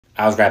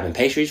I was grabbing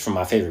pastries from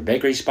my favorite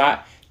bakery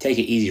spot, Take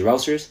It Easy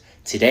Roasters.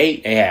 Today,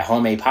 they had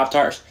homemade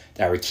Pop-Tarts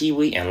that were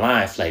kiwi and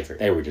lime flavored.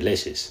 They were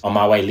delicious. On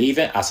my way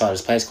leaving, I saw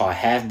this place called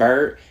Half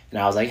Bird, and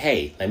I was like,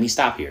 hey, let me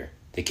stop here.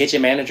 The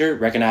kitchen manager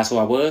recognized who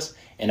I was,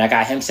 and I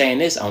got him saying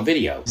this on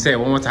video. Say it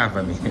one more time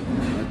for me.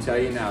 I'm gonna tell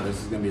you now,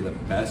 this is gonna be the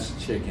best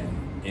chicken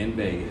in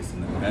Vegas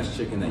and the best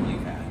chicken that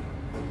you've had.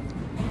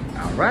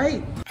 All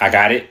right. I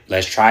got it.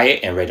 Let's try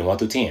it and rate it 1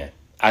 through 10.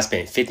 I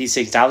spent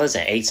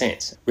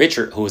 $56.08.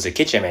 Richard, who was a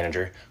kitchen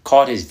manager,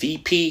 called his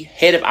VP,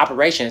 head of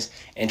operations,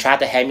 and tried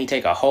to have me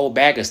take a whole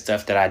bag of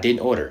stuff that I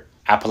didn't order.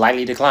 I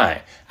politely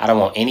declined. I don't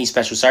want any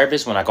special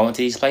service when I go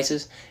into these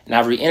places, and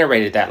I've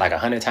reiterated that like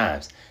 100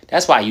 times.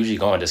 That's why I usually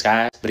go in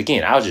disguise. But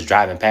again, I was just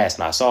driving past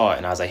and I saw it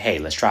and I was like, hey,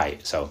 let's try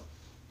it. So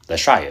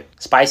let's try it.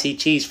 Spicy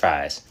cheese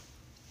fries.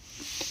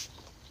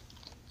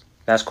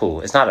 That's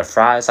cool. It's not a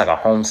fry, it's like a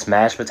home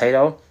smashed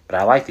potato, but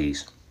I like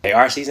these. They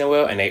are seasoned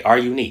well and they are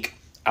unique.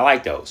 I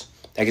like those.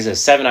 That gives a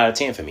 7 out of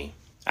 10 for me.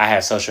 I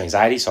have social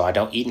anxiety, so I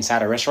don't eat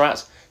inside of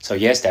restaurants. So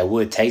yes, that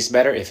would taste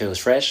better if it was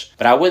fresh,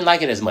 but I wouldn't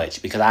like it as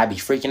much because I'd be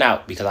freaking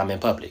out because I'm in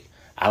public.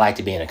 I like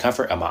to be in the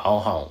comfort of my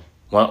own home.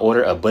 One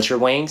order of butcher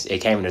wings. It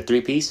came in a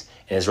 3-piece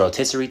and it's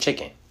rotisserie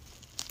chicken.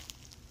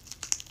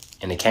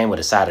 And it came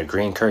with a side of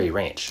green curry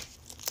ranch.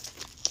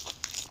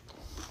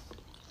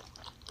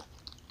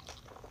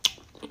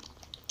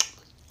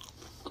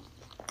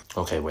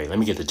 Okay, wait, let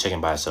me get the chicken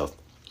by itself.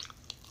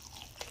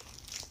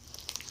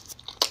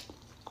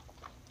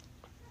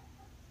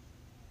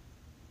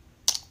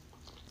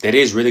 That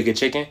is really good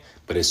chicken,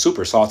 but it's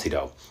super salty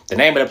though. The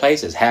name of the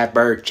place is Half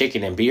Bird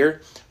Chicken and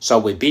Beer. So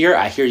with beer,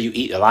 I hear you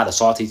eat a lot of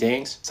salty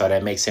things, so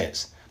that makes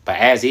sense. But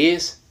as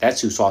is, that's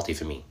too salty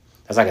for me.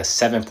 That's like a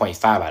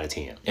 7.5 out of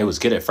 10. It was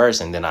good at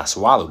first, and then I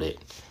swallowed it.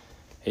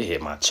 It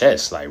hit my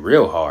chest like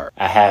real hard.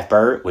 A Half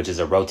Bird, which is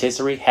a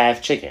rotisserie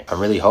half chicken. I'm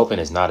really hoping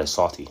it's not as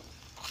salty.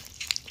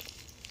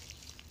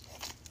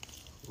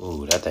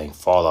 Ooh, that thing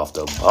fall off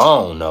the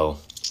bone though.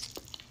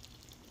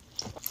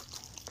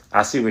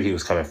 I see where he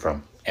was coming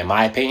from. In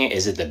my opinion,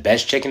 is it the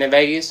best chicken in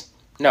Vegas?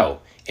 No.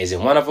 Is it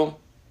one of them?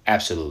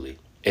 Absolutely.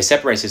 It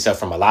separates itself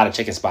from a lot of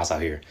chicken spots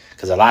out here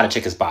because a lot of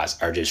chicken spots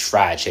are just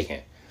fried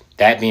chicken.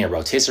 That being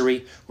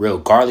rotisserie, real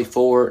garlic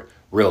forward,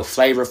 real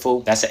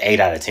flavorful, that's an 8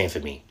 out of 10 for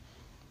me.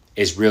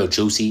 It's real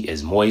juicy,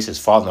 it's moist, it's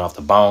falling off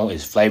the bone,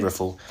 it's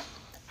flavorful.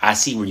 I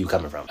see where you're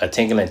coming from. A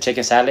tingling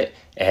chicken salad,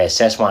 it has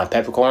Szechuan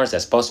peppercorns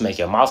that's supposed to make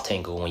your mouth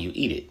tingle when you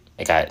eat it.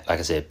 It got, like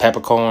I said,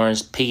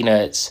 peppercorns,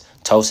 peanuts,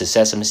 toasted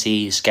sesame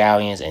seeds,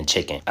 scallions, and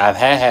chicken. I've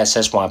had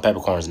Szechuan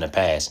peppercorns in the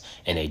past,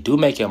 and they do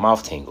make your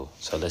mouth tingle.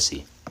 So let's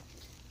see.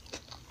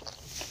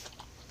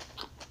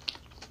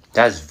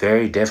 That's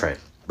very different,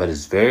 but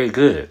it's very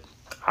good.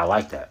 I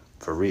like that,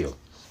 for real.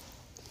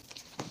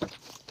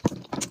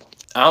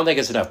 I don't think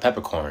it's enough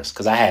peppercorns,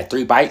 because I had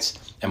 3 bites,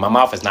 and my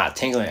mouth is not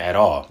tingling at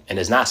all, and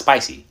it's not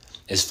spicy.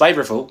 It's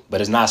flavorful,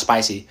 but it's not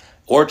spicy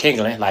or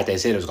tingling like they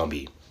said it was going to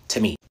be, to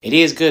me. It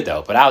is good,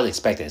 though, but I was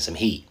expecting some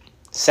heat.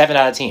 7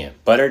 out of 10.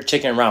 Buttered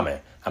chicken ramen.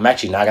 I'm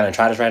actually not going to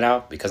try this right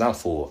now because I'm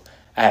full.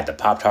 I had the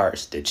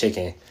Pop-Tarts, the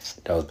chicken,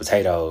 those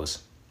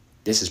potatoes.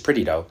 This is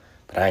pretty though,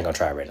 but I ain't going to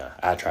try it right now.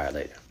 I'll try it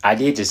later. I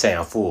did just say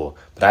I'm full,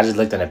 but I just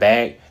looked in the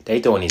bag. They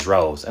throwing these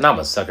rolls, and I'm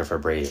a sucker for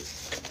bread.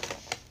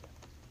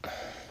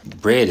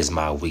 Bread is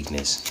my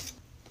weakness.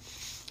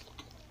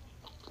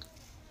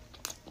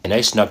 And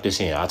they snuck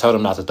this in. I told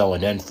them not to throw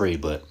in nothing free,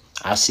 but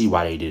I see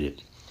why they did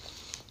it.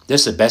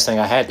 This is the best thing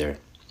I had there.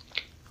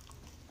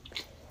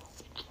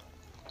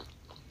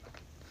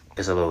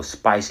 It's a little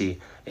spicy.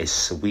 It's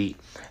sweet.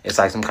 It's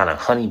like some kind of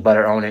honey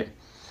butter on it.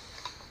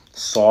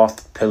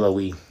 Soft,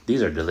 pillowy.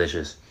 These are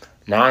delicious.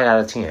 9 out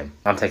of 10.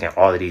 I'm taking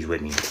all of these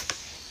with me.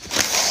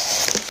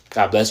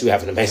 God bless you.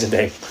 Have an amazing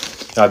day.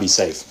 Y'all be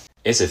safe.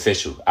 It's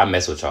official. I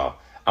mess with y'all.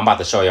 I'm about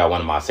to show y'all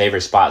one of my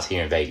favorite spots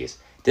here in Vegas.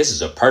 This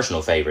is a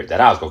personal favorite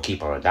that I was going to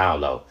keep on a down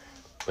low.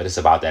 But it's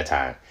about that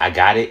time. I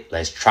got it.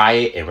 Let's try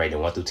it and rate it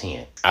 1 through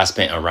 10. I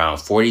spent around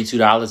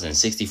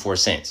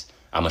 $42.64.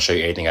 I'm going to show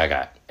you everything I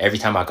got. Every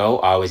time I go,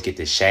 I always get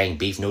this Shang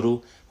beef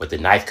noodle with the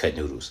knife cut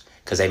noodles.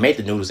 Because they make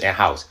the noodles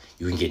in-house.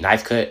 You can get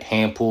knife cut,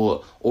 hand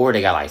pulled, or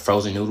they got like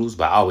frozen noodles.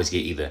 But I always get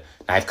either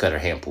knife cut or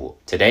hand pulled.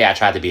 Today, I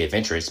tried to be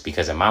adventurous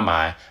because in my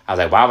mind, I was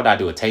like, why would I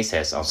do a taste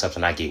test on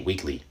something I get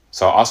weekly?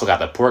 So I also got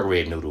the pork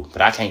rib noodle,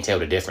 but I can't tell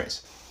the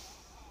difference.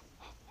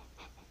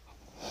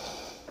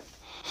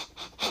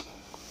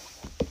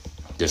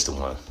 This the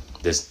one.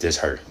 This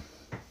hurt.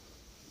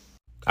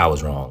 I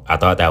was wrong. I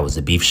thought that was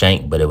the beef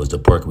shank, but it was the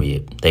pork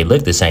rib. They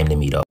look the same to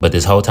me though. But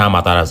this whole time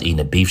I thought I was eating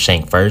the beef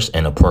shank first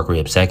and the pork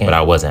rib second, but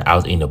I wasn't. I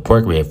was eating the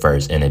pork rib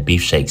first and the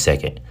beef shank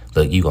second.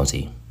 Look, you gonna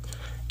see.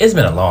 It's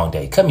been a long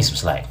day. Cut me some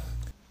slack.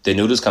 The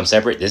noodles come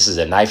separate. This is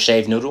a knife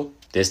shaved noodle.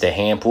 This the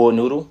hand pulled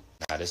noodle.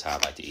 Now, this is how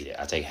I like to eat it.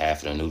 I take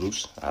half of the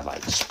noodles. I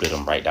like split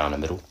them right down the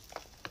middle.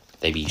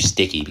 They be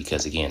sticky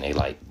because again, they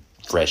like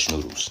fresh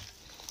noodles.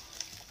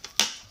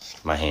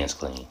 My hands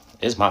clean.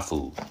 It's my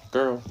food,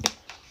 girl.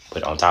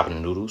 Put it on top of the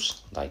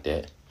noodles like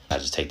that. I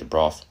just take the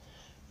broth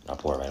and I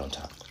pour it right on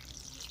top.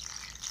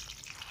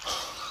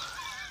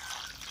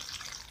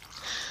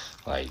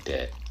 Like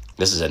that.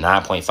 This is a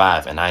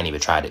 9.5 and I ain't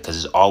even tried it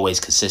because it's always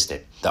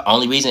consistent. The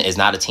only reason it's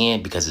not a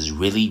 10 because it's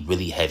really,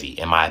 really heavy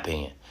in my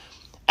opinion.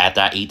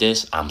 After I eat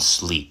this, I'm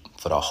asleep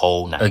for the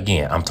whole night.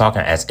 Again, I'm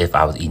talking as if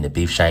I was eating a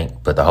beef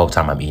shank, but the whole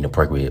time I'm eating a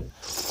pork rib.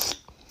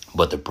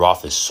 But the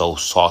broth is so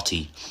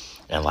salty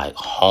and like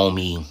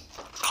homey.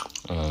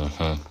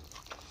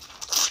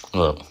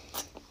 Look.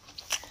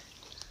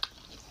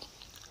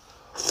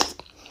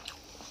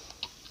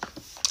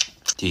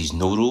 These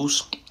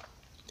noodles,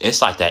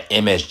 it's like that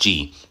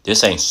MSG.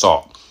 This ain't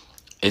salt.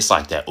 It's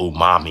like that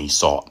umami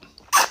salt.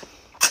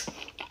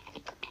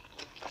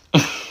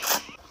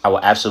 I will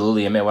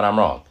absolutely admit when I'm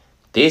wrong.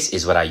 This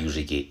is what I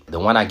usually get. The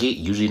one I get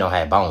usually don't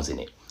have bones in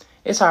it.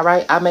 It's all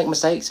right. I make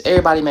mistakes.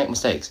 Everybody make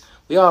mistakes.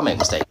 We all make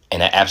mistakes.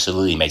 And that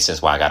absolutely makes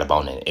sense why I got a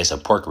bone in it. It's a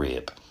pork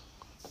rib.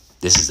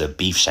 This is a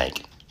beef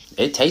shank.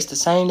 It tastes the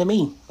same to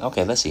me.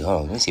 Okay, let's see.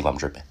 Hold on. Let me see if I'm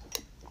tripping.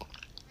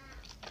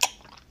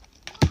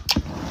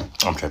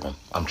 I'm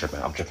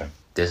tripping.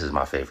 This is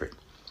my favorite.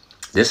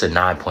 This is a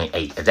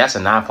 9.8. If that's a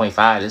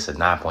 9.5, this is a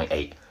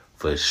 9.8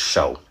 for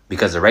sure.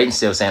 Because the rating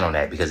still stand on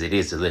that because it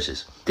is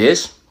delicious.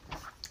 This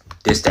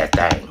that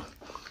thing.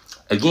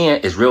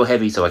 Again, it's real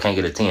heavy, so I can't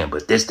get a 10,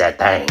 but this that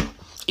thing.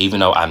 Even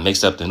though I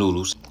mixed up the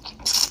noodles.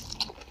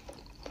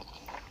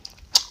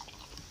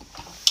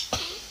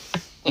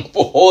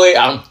 Boy,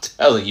 I'm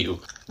telling you.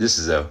 This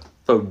is a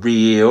for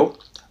real,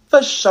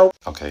 for sure.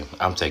 Okay,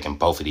 I'm taking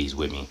both of these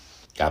with me.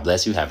 God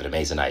bless you. Have an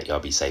amazing night. Y'all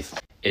be safe.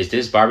 Is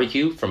this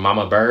barbecue from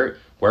Mama Bird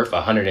worth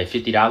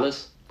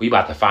 $150? We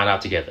about to find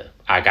out together.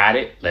 I got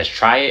it. Let's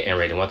try it and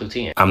rate it 1 through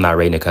 10. I'm not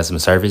rating the customer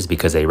service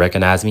because they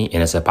recognize me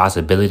and it's a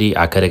possibility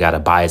I could have got a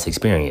biased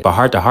experience. But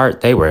heart to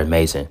heart, they were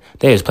amazing.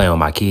 They was playing with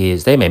my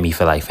kids. They made me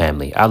feel like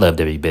family. I loved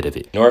every bit of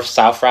it.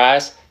 North-South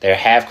fries. They're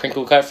half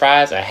crinkle cut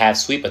fries and half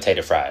sweet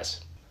potato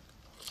fries.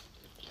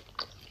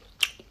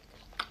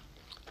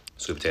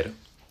 Sweet potato.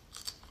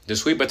 The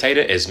sweet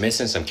potato is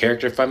missing some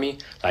character for me.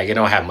 Like it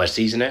don't have much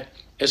seasoning.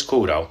 It's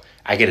cool though.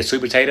 I get a sweet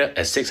potato,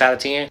 a 6 out of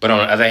 10. But on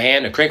the other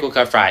hand, the crinkle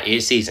cut fry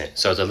is seasoned,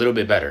 so it's a little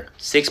bit better.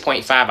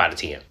 6.5 out of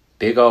 10.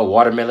 Big old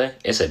watermelon.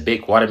 It's a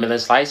big watermelon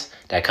slice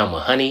that come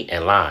with honey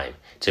and lime.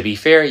 To be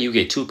fair, you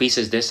get 2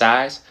 pieces this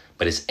size,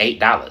 but it's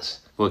 $8.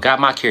 What got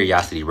my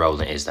curiosity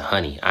rolling is the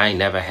honey. I ain't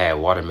never had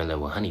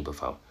watermelon with honey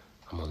before.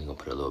 I'm only gonna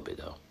put a little bit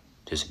though,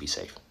 just to be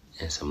safe.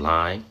 And some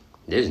lime.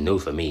 This is new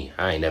for me.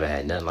 I ain't never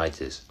had nothing like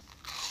this.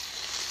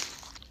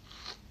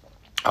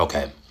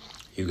 Okay,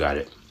 you got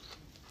it.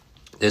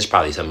 This is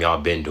probably something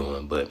y'all been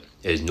doing, but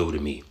it's new to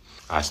me.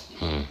 At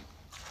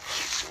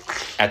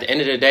the end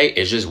of the day,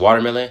 it's just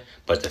watermelon,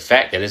 but the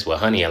fact that it's with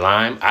honey and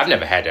lime, I've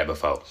never had that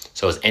before,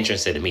 so it's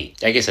interesting to me.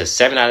 That gets a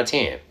 7 out of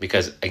 10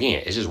 because,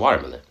 again, it's just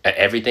watermelon. An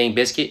everything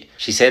biscuit,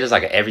 she said it's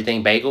like an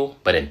everything bagel,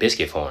 but in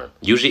biscuit form.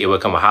 Usually it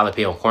would come with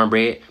jalapeno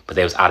cornbread, but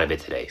they was out of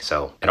it today,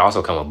 so it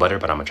also come with butter,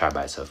 but I'm gonna try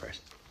by itself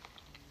first.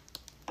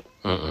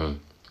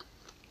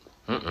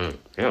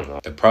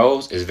 The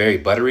pros is very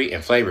buttery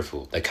and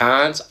flavorful. The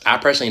cons, I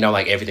personally don't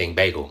like everything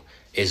bagel.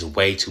 It's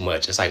way too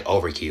much. It's like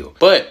overkill.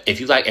 But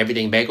if you like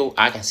everything bagel,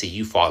 I can see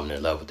you falling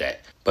in love with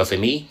that. But for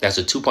me, that's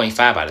a 2.5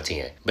 out of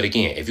 10. But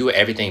again, if you're an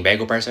everything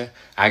bagel person,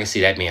 I can see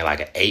that being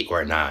like an 8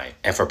 or a 9.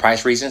 And for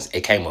price reasons,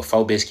 it came with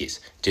 4 biscuits.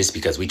 Just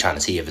because we trying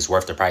to see if it's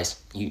worth the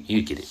price.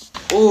 You get it.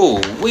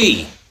 Ooh,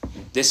 wee.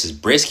 This is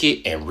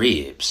brisket and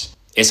ribs.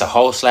 It's a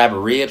whole slab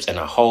of ribs and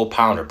a whole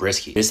pound of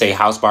brisket. This a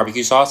house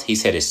barbecue sauce. He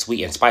said it's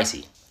sweet and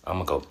spicy. I'm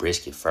gonna go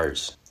brisket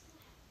first.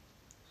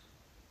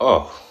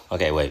 Oh,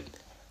 okay, wait.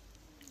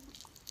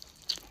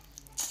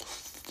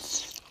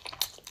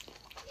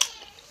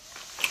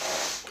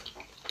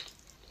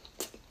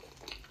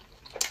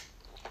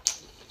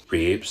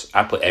 Ribs.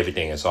 I put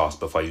everything in sauce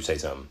before you say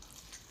something.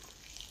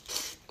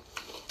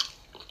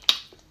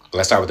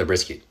 Let's start with the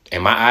brisket.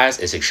 In my eyes,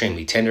 it's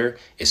extremely tender.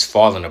 It's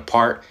falling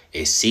apart.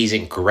 It's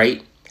seasoned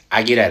great.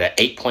 I get at an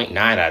 8.9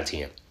 out of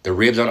 10. The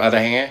ribs, on the other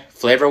hand,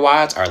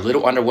 flavor-wise, are a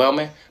little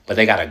underwhelming, but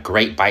they got a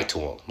great bite to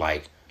them.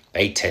 Like,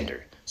 they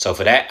tender. So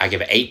for that, I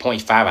give it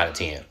 8.5 out of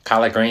 10.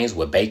 Collard greens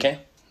with bacon.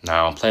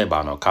 Now, I don't play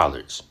about no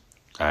collards.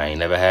 I ain't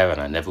never have and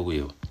I never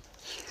will.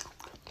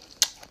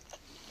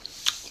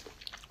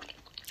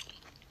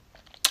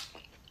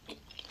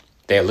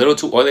 They're a little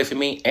too oily for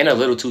me and a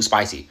little too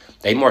spicy.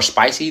 They more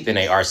spicy than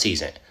they are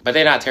seasoned, but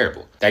they're not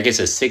terrible. That gets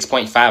a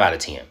 6.5 out of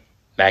 10.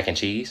 Mac and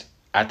cheese.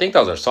 I think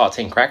those are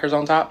saltine crackers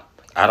on top.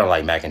 I don't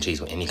like mac and cheese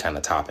with any kind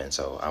of topping,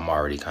 so I'm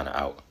already kind of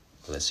out.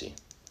 Let's see.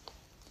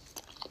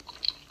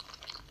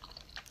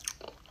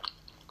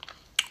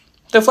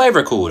 The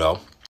flavor cool though.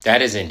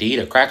 That is indeed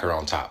a cracker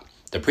on top.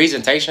 The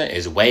presentation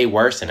is way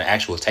worse than the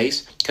actual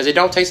taste because it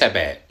don't taste that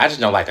bad. I just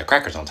don't like the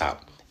crackers on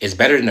top. It's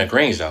better than the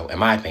greens though, in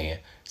my opinion.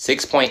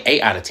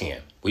 6.8 out of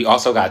 10. We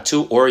also got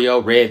 2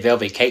 Oreo red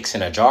velvet cakes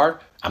in a jar.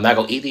 I'm not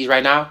gonna eat these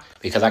right now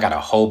because I got a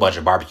whole bunch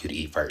of barbecue to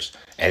eat first.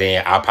 And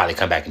then I'll probably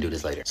come back and do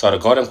this later. So the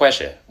golden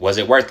question, was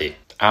it worth it?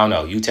 I don't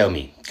know, you tell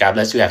me. God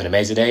bless you, have an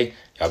amazing day.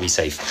 Y'all be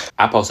safe.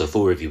 I post a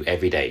food review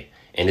every day.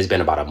 And it's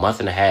been about a month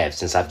and a half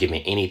since I've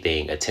given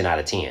anything a 10 out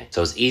of 10.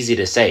 So it's easy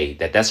to say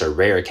that that's a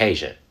rare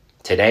occasion.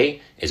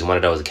 Today is one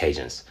of those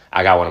occasions.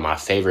 I got one of my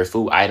favorite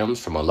food items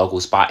from a local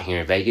spot here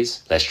in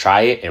Vegas. Let's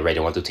try it and rate it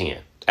 1 through 10.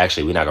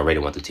 Actually, we're not gonna rate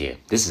it 1 through 10.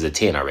 This is a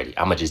 10 already.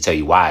 I'm gonna just tell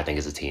you why I think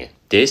it's a 10.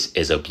 This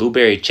is a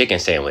blueberry chicken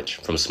sandwich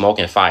from Smoke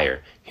and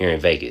Fire here in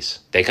Vegas.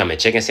 They come in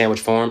chicken sandwich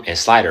form and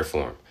slider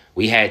form.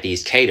 We had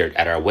these catered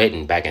at our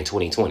wedding back in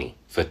 2020.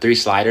 For 3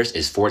 sliders,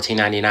 it's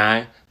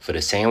 $14.99. For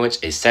the sandwich,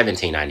 it's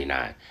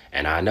 $17.99.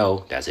 And I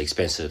know that's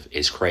expensive.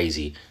 It's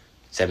crazy.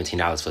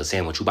 $17 for a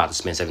sandwich. Who about to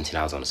spend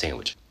 $17 on a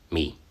sandwich?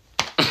 Me.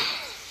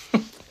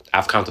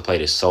 I've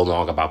contemplated so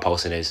long about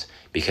posting this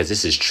because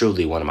this is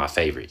truly one of my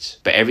favorites.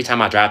 But every time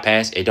I drive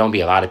past, it don't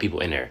be a lot of people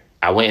in there.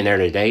 I went in there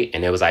today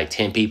and there was like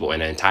 10 people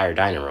in the entire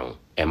dining room.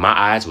 In my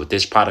eyes, with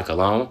this product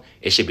alone,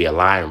 it should be a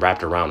line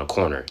wrapped around the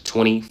corner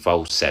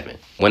 24/7.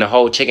 When the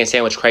whole chicken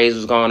sandwich craze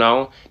was going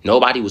on,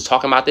 nobody was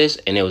talking about this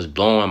and it was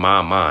blowing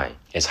my mind.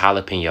 It's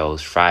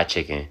jalapenos, fried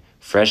chicken,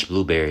 fresh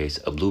blueberries,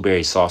 a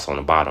blueberry sauce on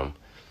the bottom.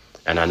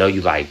 And I know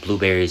you like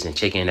blueberries and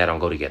chicken, that don't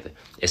go together.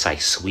 It's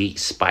like sweet,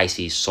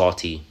 spicy,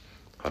 salty.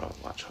 Hold on,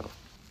 watch, hold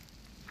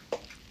on.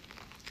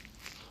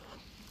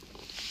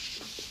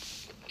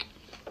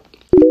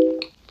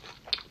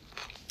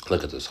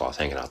 Look at the sauce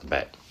hanging out the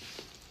back.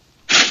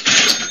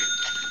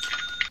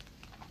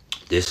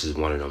 This is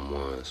one of them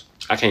ones.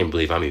 I can't even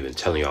believe I'm even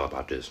telling y'all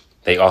about this.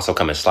 They also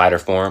come in slider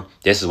form.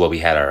 This is what we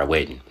had at our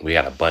wedding. We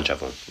got a bunch of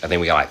them. I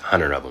think we got like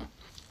 100 of them.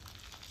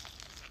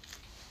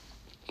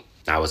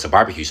 Now, it's a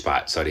barbecue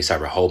spot, so they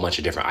serve a whole bunch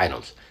of different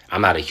items.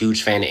 I'm not a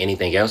huge fan of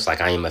anything else, like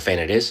I am a fan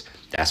of this.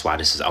 That's why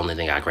this is the only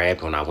thing I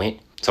grabbed when I went.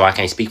 So I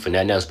can't speak for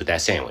nothing else but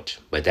that sandwich.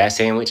 But that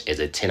sandwich is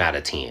a 10 out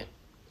of 10.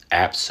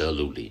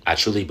 Absolutely. I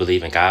truly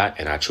believe in God,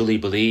 and I truly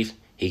believe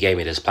He gave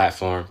me this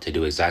platform to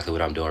do exactly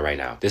what I'm doing right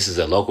now. This is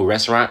a local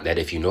restaurant that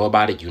if you know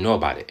about it, you know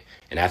about it.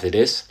 And after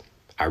this,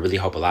 I really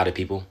hope a lot of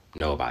people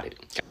know about it.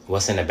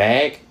 What's in the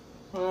bag?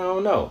 I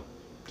don't know.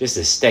 Just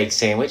a steak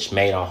sandwich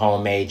made on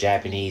homemade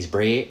Japanese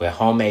bread with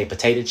homemade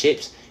potato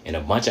chips and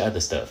a bunch of other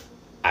stuff.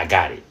 I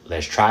got it.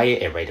 Let's try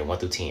it and rate it 1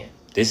 through 10.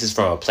 This is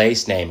from a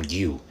place named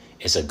You.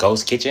 It's a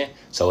ghost kitchen,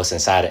 so it's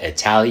inside an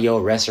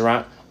Italio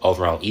restaurant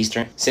over on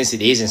Eastern. Since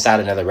it is inside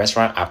another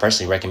restaurant, I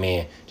personally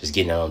recommend just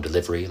getting it on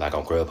delivery, like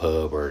on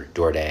Grubhub or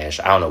DoorDash.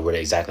 I don't know where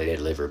exactly they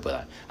deliver,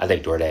 but I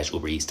think DoorDash,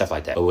 Uber Eats, stuff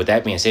like that. But with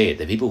that being said,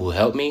 the people who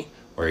helped me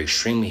were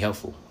extremely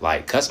helpful.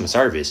 Like customer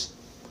service,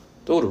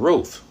 through the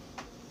roof.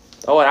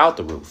 Throw it out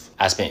the roof.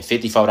 I spent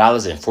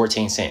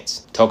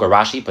 $54.14.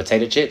 Togarashi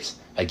potato chips.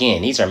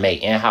 Again, these are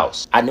made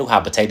in-house. I knew how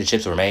potato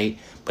chips were made,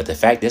 but the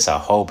fact this a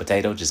whole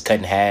potato just cut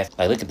in half,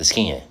 like look at the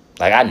skin.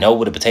 Like I know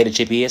what a potato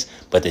chip is,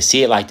 but to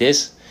see it like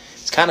this,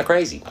 it's kind of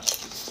crazy.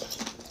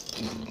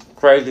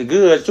 Crazy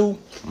good too.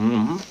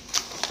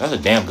 That's a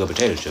damn good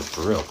potato chip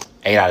for real.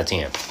 8 out of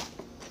 10.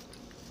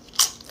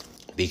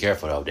 Be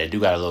careful though, they do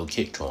got a little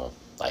kick to them.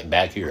 Like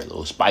back here, a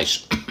little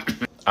spice.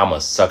 I'm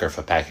a sucker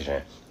for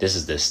packaging. This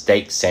is the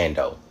steak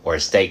sando, or a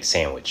steak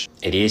sandwich.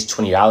 It is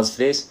 $20 for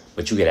this,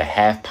 but you get a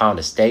 ½ pound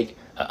of steak,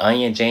 an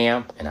onion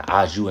jam, and an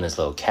au jus in this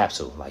little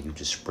capsule. Like you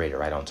just spread it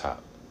right on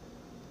top.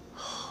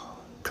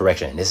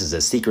 Correction, this is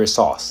a secret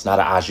sauce, not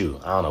an au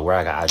jus. I don't know where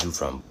I got au jus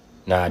from.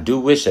 Now, I do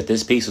wish that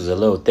this piece was a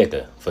little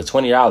thicker. For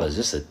 $20,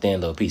 it's a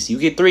thin little piece. You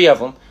get 3 of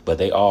them, but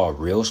they are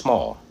real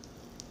small.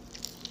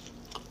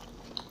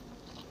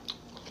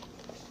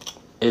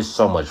 It's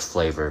so much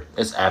flavor.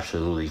 It's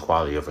absolutely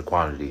quality over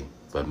quantity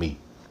for me.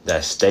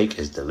 That steak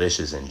is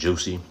delicious and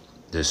juicy.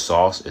 This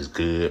sauce is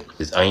good.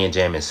 This onion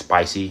jam is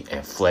spicy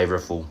and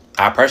flavorful.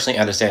 I personally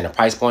understand the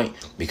price point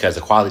because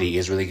the quality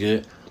is really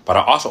good. But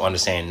I also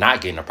understand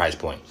not getting a price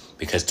point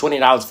because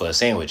 $20 for a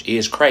sandwich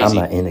is crazy. I'm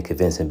not in the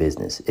convincing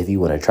business. If you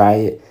want to try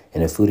it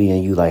and a foodie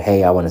and you like,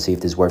 hey, I want to see if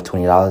this is worth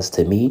 $20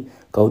 to me,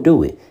 go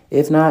do it.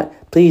 If not,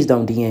 please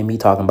don't DM me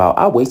talking about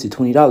I wasted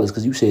 $20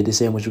 because you said this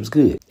sandwich was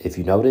good. If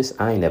you notice,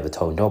 I ain't never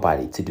told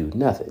nobody to do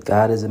nothing.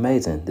 God is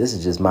amazing. This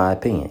is just my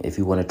opinion. If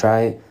you want to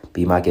try it,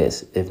 be my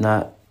guest. If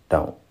not,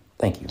 don't.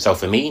 Thank you. So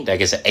for me, that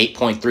gets an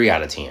 8.3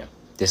 out of 10.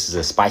 This is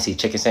a spicy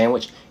chicken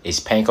sandwich. It's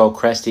panko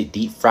crusted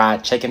deep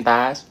fried chicken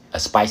thighs, a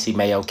spicy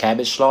mayo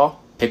cabbage slaw,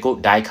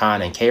 pickled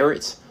daikon and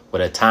carrots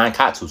with a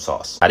tonkatsu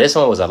sauce. Now this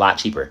one was a lot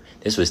cheaper.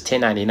 This was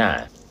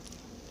 $10.99.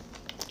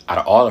 Out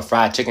of all the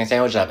fried chicken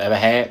sandwiches I've ever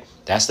had,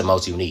 that's the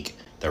most unique.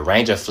 The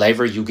range of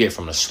flavor you get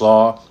from the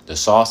slaw, the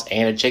sauce,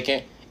 and the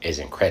chicken is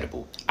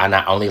incredible. I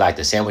not only like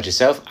the sandwich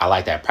itself, I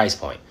like that price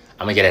point.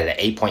 I'm gonna get it at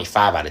an 8.5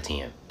 out of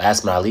 10.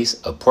 Last but not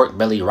least, a pork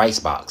belly rice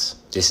box.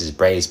 This is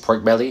braised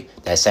pork belly,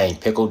 that same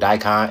pickled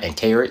daikon and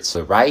carrots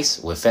with rice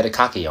with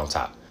fettuccine on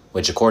top,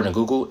 which according to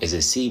Google is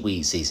a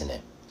seaweed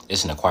seasoning.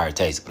 It's an acquired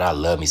taste, but I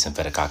love me some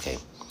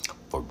fettuccine.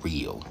 For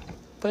real.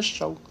 For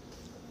sure.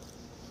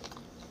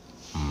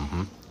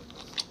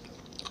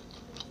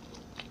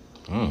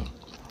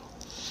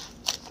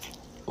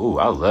 Ooh,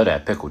 I love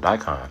that pickled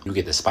daikon. You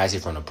get the spicy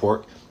from the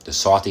pork, the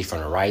salty from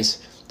the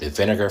rice, the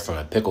vinegar from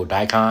the pickled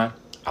daikon.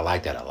 I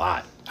like that a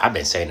lot. I've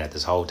been saying that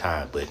this whole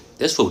time, but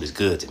this food is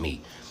good to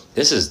me.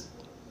 This is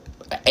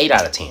an 8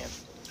 out of 10.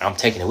 I'm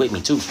taking it with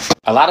me too.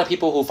 A lot of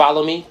people who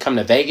follow me come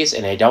to Vegas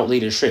and they don't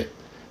leave the strip.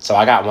 So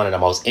I got one of the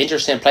most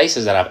interesting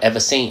places that I've ever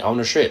seen on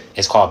the Strip.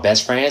 It's called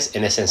Best Friends,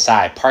 and it's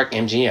inside Park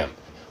MGM.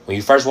 When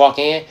you first walk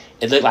in,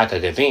 it looked like a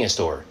convenience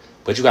store,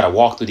 but you gotta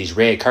walk through these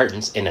red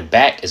curtains. In the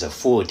back is a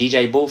full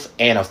DJ booth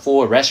and a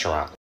full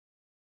restaurant.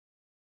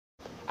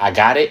 I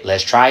got it,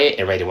 let's try it,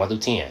 and rate it 1 through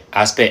 10.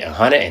 I spent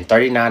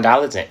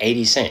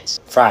 $139.80.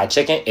 Fried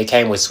chicken, it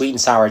came with sweet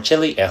and sour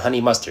chili and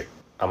honey mustard.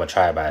 I'm gonna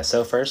try it by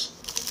itself first.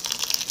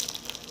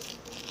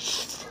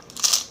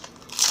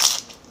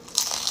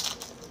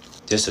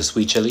 This is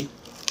sweet chili.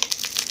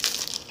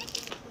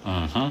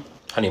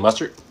 Honey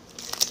mustard.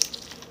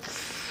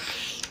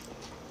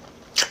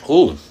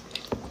 Ooh.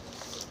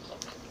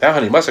 That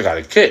honey mustard got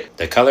a kick.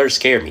 The color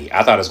scared me.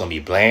 I thought it was gonna be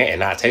bland and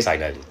not taste like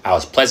nothing. I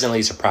was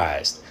pleasantly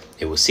surprised.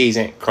 It was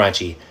seasoned,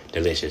 crunchy,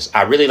 delicious.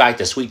 I really like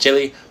the sweet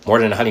chili more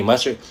than the honey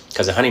mustard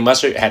because the honey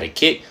mustard had a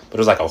kick, but it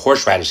was like a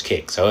horseradish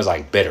kick, so it was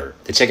like bitter.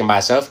 The chicken by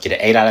itself, get an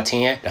 8 out of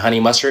 10. The honey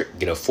mustard,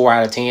 get a 4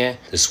 out of 10.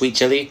 The sweet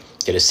chili,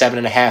 get a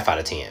 7.5 out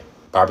of 10.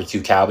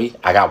 Barbecue Calbee,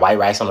 I got white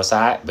rice on the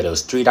side, but it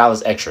was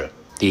 $3 extra.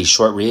 These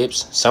short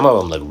ribs, some of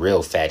them look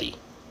real fatty.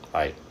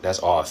 Like, that's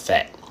all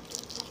fat.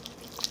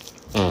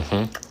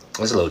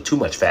 That's a little too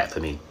much fat for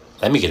me.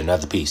 Let me get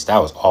another piece. That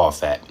was all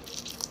fat.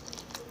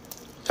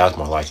 That was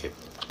more like it.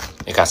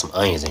 It got some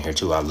onions in here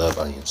too. I love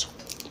onions.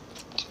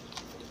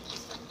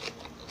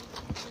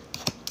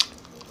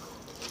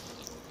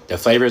 The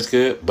flavor is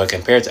good, but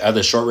compared to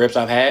other short ribs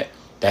I've had,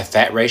 that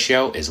fat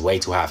ratio is way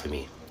too high for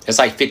me. It's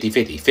like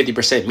 50-50.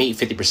 50% meat,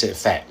 50%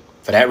 fat.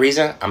 For that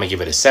reason, I'm gonna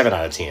give it a 7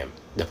 out of 10.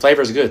 The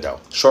flavor is good though.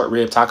 Short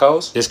rib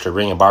tacos. This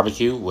Korean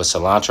barbecue with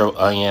cilantro,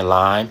 onion,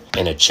 lime,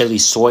 and a chili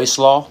soy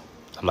slaw.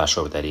 I'm not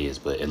sure what that is,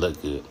 but it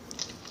looked good.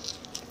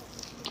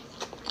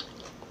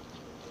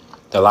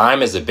 The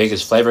lime is the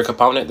biggest flavor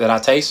component that I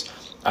taste.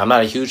 I'm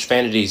not a huge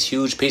fan of these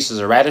huge pieces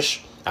of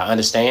radish. I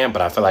understand,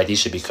 but I feel like these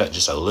should be cut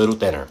just a little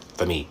thinner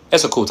for me.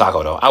 It's a cool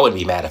taco though. I wouldn't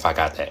be mad if I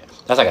got that.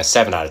 That's like a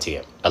 7 out of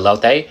 10.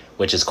 Elote,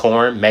 which is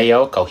corn,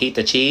 mayo,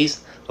 cojita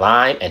cheese,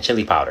 lime, and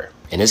chili powder.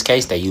 In this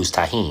case, they use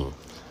tahini.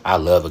 I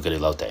love a good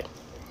elote.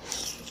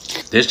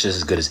 This just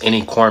as good as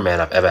any corn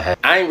man I've ever had.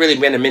 I ain't really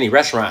been to many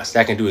restaurants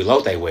that can do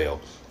elote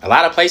well. A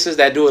lot of places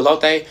that do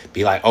elote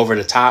be like over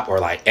the top or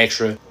like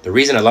extra. The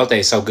reason elote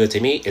is so good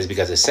to me is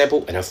because it's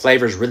simple and the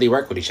flavors really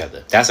work with each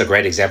other. That's a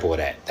great example of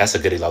that. That's a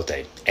good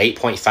elote.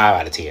 8.5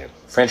 out of 10.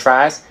 French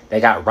fries, they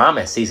got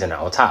ramen seasoning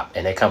on top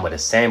and they come with a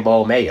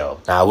sambo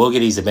mayo. Now I will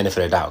give these the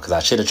benefit of the doubt because I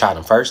should have tried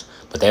them first,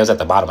 but they was at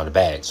the bottom of the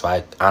bag, so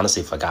I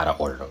honestly forgot I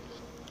ordered them.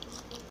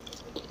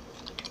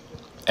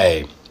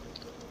 Hey,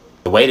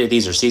 the way that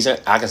these are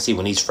seasoned, I can see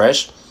when these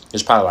fresh,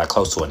 it's probably like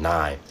close to a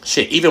 9.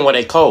 Shit, even when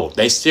they cold,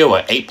 they still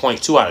an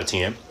 8.2 out of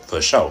 10 for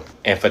sure.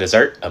 And for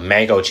dessert, a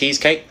mango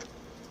cheesecake.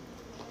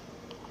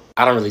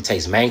 I don't really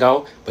taste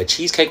mango, but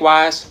cheesecake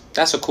wise,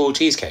 that's a cool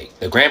cheesecake.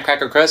 The graham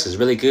cracker crust is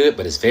really good,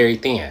 but it's very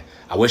thin.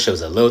 I wish it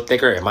was a little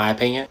thicker in my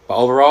opinion. But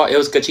overall, it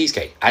was a good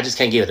cheesecake. I just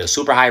can't give it a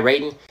super high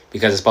rating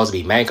because it's supposed to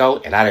be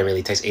mango and I didn't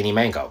really taste any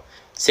mango.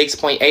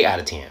 6.8 out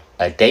of 10.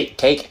 A date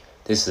cake.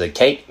 This is a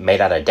cake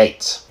made out of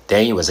dates.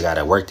 Daniel was a guy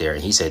that worked there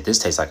and he said this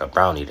tastes like a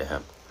brownie to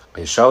him.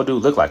 It sure do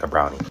look like a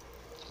brownie.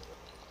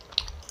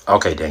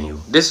 Okay, Daniel,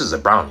 this is a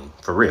brownie,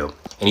 for real.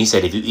 And he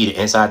said if you eat it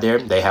inside there,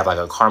 they have like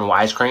a caramel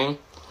ice cream.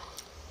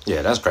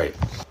 Yeah, that's great.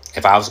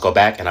 If I was to go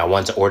back and I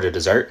wanted to order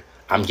dessert,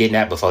 I'm getting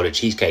that before the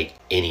cheesecake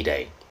any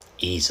day.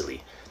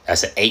 Easily.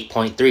 That's an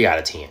 8.3 out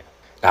of 10.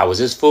 Now, was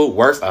this food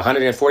worth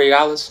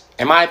 $140?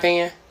 In my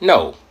opinion,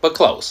 no, but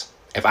close.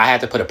 If I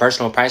had to put a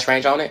personal price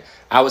range on it,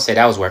 I would say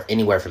that was worth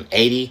anywhere from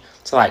 80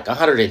 to like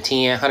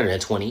 110,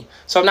 120.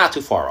 So I'm not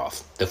too far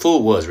off. The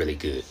food was really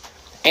good.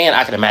 And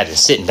I could imagine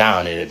sitting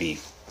down and it'd be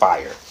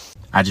fire.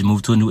 I just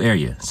moved to a new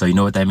area, so you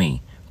know what that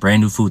means.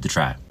 Brand new food to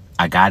try.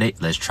 I got it,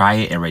 let's try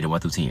it, and rate it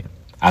 1 through 10.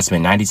 I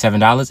spent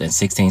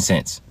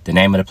 $97.16. The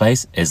name of the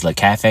place is Le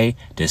Café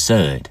de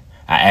Sud.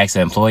 I asked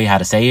the employee how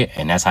to say it,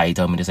 and that's how he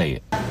told me to say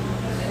it.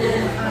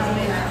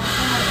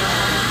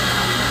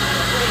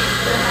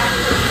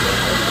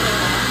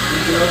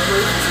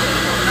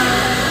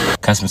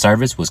 Customer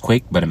service was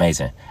quick but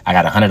amazing. I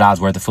got $100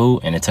 worth of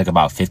food and it took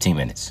about 15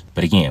 minutes.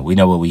 But again, we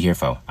know what we're here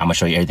for. I'm gonna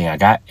show you everything I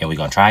got and we're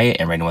gonna try it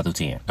and rate it 1 through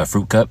 10. A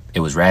fruit cup, it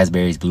was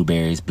raspberries,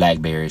 blueberries,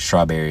 blackberries,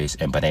 strawberries,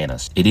 and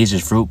bananas. It is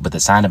just fruit, but the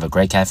sign of a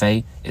great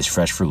cafe is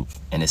fresh fruit,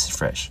 and this is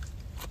fresh.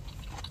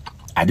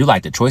 I do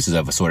like the choices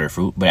of assorted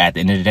fruit, but at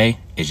the end of the day,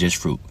 it's just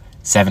fruit.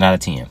 7 out of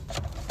 10.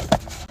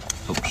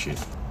 Oh shit.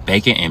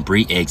 Bacon and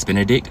brie eggs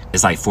Benedict.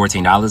 It's like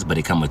 $14, but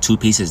it come with 2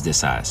 pieces this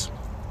size.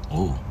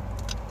 Ooh.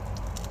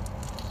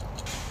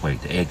 Wait,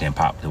 the egg didn't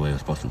pop the way it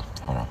was supposed to.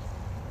 Hold on.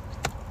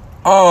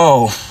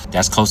 Oh,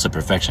 that's close to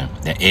perfection.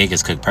 The egg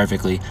is cooked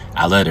perfectly.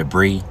 I love the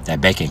brie, that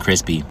bacon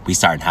crispy. We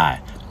starting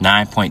high.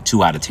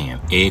 9.2 out of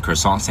 10. Egg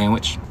croissant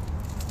sandwich.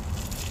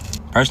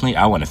 Personally,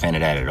 I wasn't a fan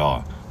of that at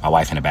all. My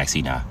wife in the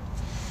backseat now.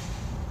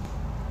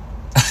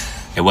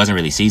 It wasn't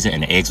really seasoned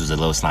and the eggs was a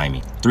little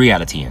slimy. 3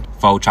 out of 10.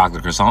 Faux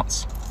chocolate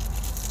croissants.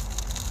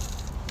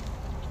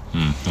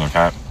 You want to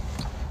try it?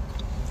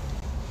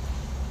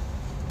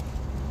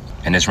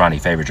 And this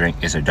Ronnie's favorite drink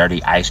is a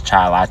dirty iced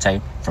chai latte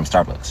from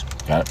Starbucks.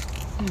 Got it?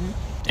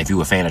 If you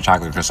a fan of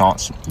chocolate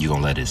croissants, you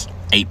gonna love this.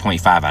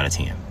 8.5 out of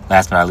 10.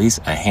 Last but not least,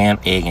 a ham,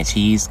 egg, and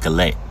cheese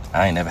galette.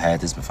 I ain't never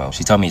had this before.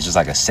 She told me it's just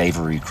like a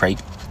savory crepe.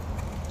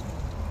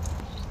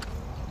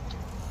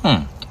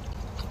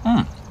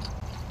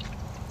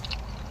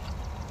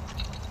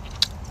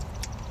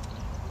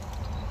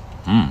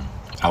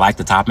 I like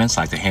the toppings,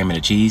 like the ham and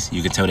the cheese.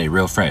 You can tell they're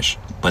real fresh.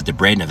 But the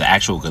bread of the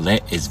actual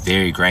galette is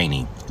very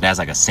grainy. It has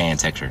like a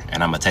sand texture,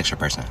 and I'm a texture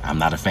person. I'm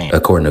not a fan.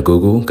 According to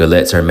Google,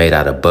 galettes are made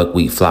out of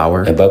buckwheat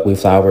flour, and buckwheat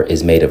flour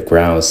is made of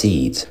ground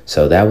seeds.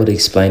 So that would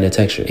explain the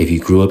texture. If you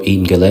grew up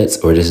eating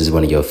galettes, or this is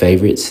one of your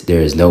favorites,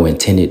 there is no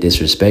intended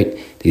disrespect.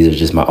 These are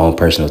just my own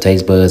personal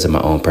taste buds and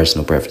my own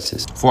personal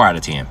preferences. 4 out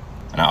of 10.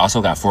 And I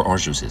also got 4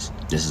 orange juices.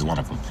 This is one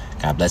of them.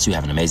 God bless you.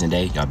 Have an amazing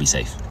day. Y'all be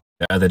safe.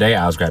 The other day,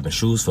 I was grabbing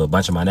shoes for a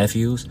bunch of my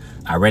nephews.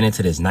 I ran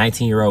into this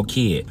 19-year-old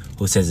kid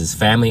who says his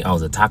family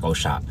owns a taco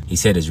shop. He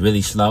said it's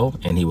really slow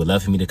and he would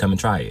love for me to come and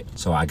try it.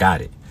 So I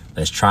got it.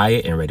 Let's try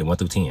it and rate it 1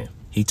 through 10.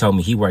 He told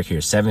me he worked here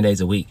 7 days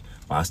a week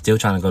while still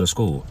trying to go to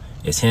school.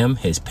 It's him,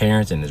 his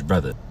parents, and his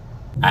brother.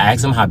 I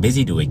asked him how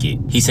busy do it get.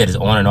 He said his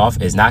on and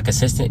off is not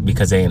consistent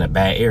because they're in a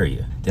bad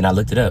area. Then I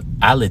looked it up.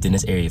 I lived in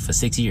this area for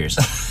 6 years.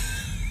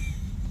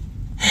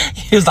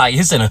 He was like,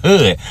 it's in the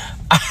hood.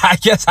 I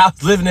guess I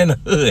was living in the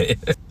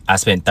hood. I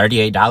spent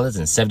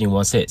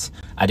 $38.71.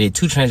 I did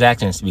 2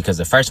 transactions because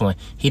the first one,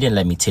 he didn't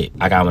let me tip.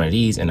 I got one of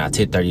these and I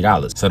tipped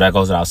 $30. So that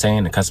goes without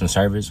saying, the customer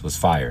service was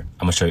fire.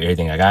 I'm gonna show you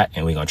everything I got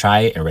and we're gonna try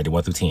it and rate it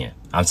 1 through 10.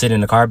 I'm sitting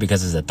in the car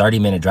because it's a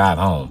 30-minute drive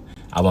home.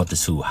 I want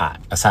this food hot.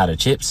 A side of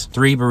chips,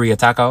 3 burrito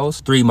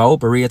tacos, 3 more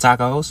burrito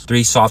tacos,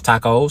 3 soft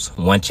tacos,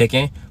 1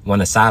 chicken, 1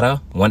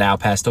 asada, 1 al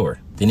pastor.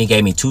 Then he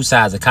gave me 2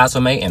 sides of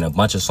consomme and a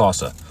bunch of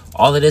salsa.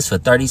 All of this for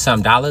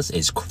 $30-some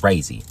is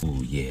crazy.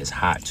 Ooh, yeah, it's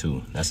hot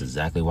too. That's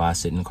exactly why I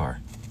sit in the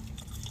car.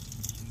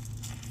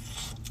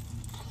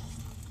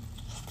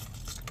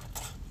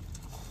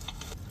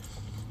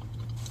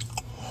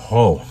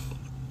 Oh,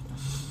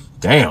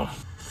 damn.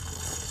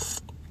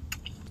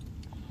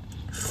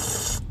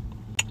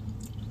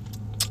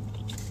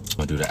 I'm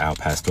gonna do the al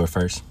pastor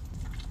first.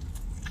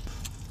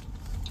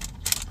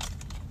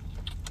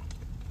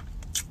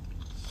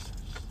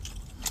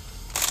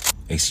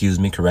 Excuse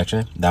me,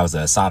 correction. That was the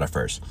asada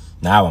first.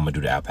 Now I'm gonna do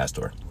the al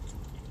pastor.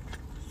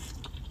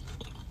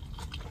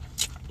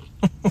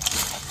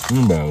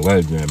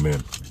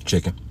 Man.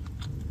 Chicken.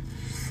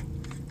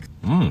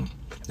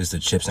 This is the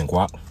chips and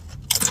guac.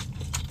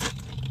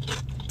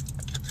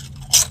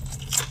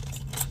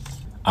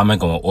 I'm gonna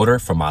go in order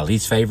from my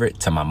least favorite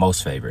to my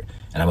most favorite.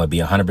 And I'm gonna be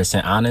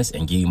 100% honest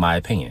and give you my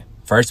opinion.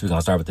 First, we're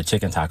gonna start with the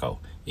chicken taco.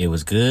 It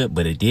was good,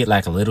 but it did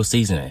lack a little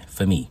seasoning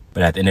for me.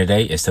 But at the end of the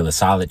day, it's still a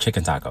solid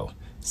chicken taco.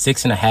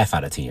 6.5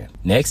 out of 10.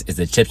 Next is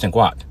the chips and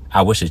guac.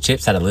 I wish the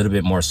chips had a little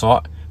bit more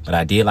salt, but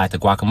I did like the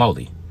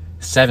guacamole.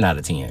 7 out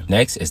of 10.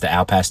 Next is the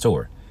al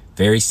pastor.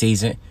 Very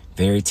seasoned,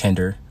 very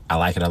tender. I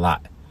like it a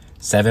lot.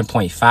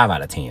 7.5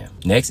 out of 10.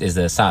 Next is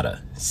the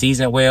asada.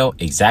 Seasoned well,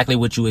 exactly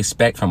what you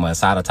expect from an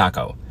asada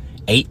taco.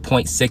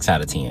 8.6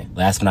 out of 10.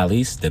 Last but not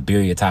least, the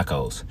birria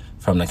tacos.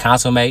 From the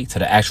consomme to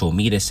the actual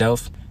meat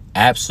itself,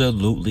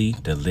 absolutely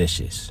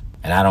delicious.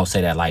 And I don't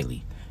say that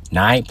lightly.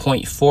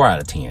 9.4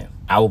 out of 10.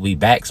 I will be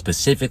back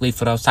specifically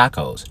for those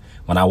tacos.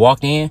 When I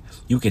walked in,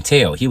 you could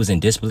tell he was in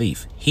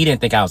disbelief. He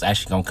didn't think I was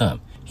actually gonna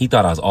come. He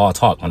thought I was all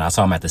talk when I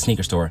saw him at the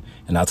sneaker store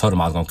and I told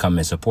him I was gonna come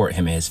and support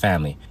him and his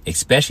family,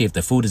 especially if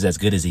the food is as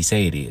good as he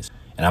say it is.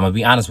 And I'm gonna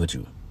be honest with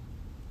you,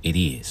 it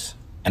is.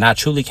 And I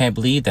truly can't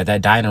believe that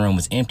that dining room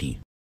was empty.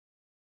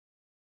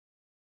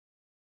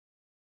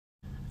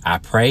 I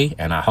pray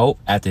and I hope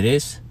after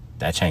this,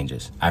 that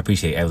changes. I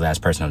appreciate every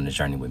last person on this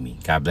journey with me.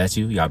 God bless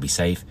you. Y'all be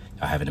safe.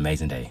 Y'all have an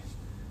amazing day.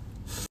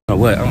 You know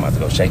what? I'm about to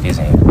go shake his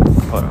hand.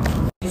 Hold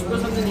on. You put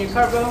something in your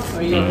car, bro?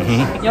 Or you want me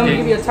to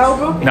give you a towel,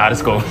 bro? Nah,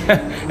 that's cool.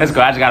 That's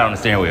cool. I just got it on the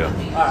steering wheel.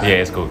 Right. Yeah,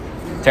 it's cool.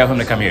 Tell him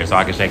to come here so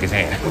I can shake his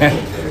hand.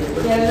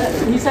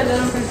 Yeah, you said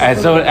that.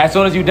 As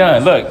soon as you're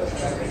done, look,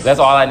 that's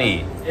all I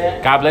need.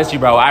 Yeah. God bless you,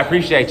 bro. I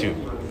appreciate you.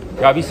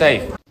 Y'all be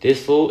safe.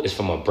 This food is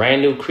from a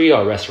brand new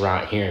Creole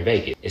restaurant here in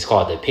Vegas. It's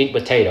called the Pink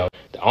Potato.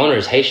 The owner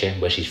is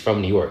Haitian, but she's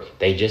from New York.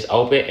 They just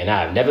opened, and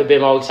I've never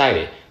been more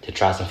excited to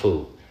try some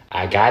food.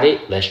 I got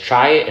it. Let's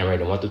try it and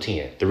rate it 1 through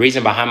 10. The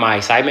reason behind my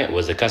excitement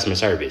was the customer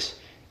service.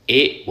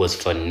 It was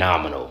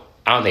phenomenal.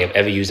 I don't think I've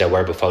ever used that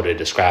word before to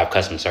describe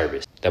customer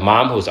service. The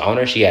mom, who's the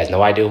owner, she has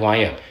no idea who I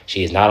am.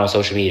 She is not on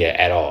social media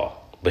at all.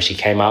 But she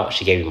came out,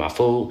 she gave me my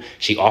food.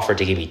 She offered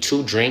to give me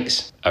 2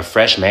 drinks, a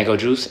fresh mango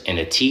juice, and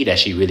a tea that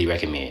she really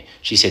recommended.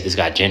 She said this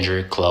got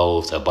ginger,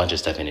 cloves, a bunch of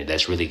stuff in it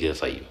that's really good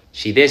for you.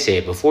 She then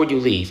said, before you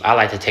leave, I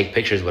like to take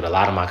pictures with a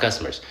lot of my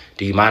customers.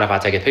 Do you mind if I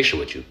take a picture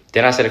with you?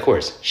 Then I said, of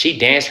course. She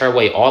danced her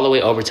way all the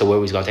way over to where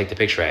we was gonna take the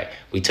picture at.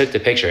 We took the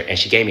picture and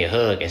she gave me a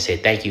hug and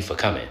said, thank you for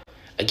coming.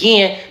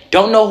 Again,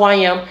 don't know who I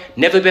am,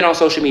 never been on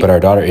social media. But her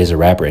daughter is a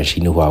rapper and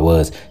she knew who I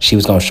was. She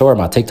was going to show her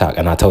my TikTok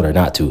and I told her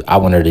not to. I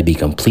want her to be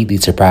completely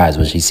surprised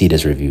when she see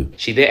this review.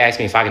 She did ask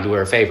me if I can do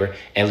her a favor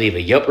and leave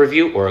a Yelp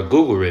review or a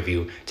Google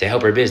review to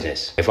help her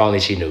business. If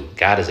only she knew.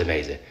 God is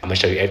amazing. I'm going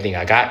to show you everything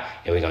I got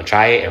and we're going to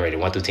try it and rate it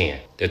 1 through 10.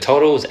 The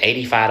total is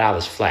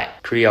 $85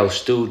 flat. Creole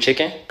stewed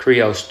chicken,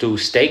 Creole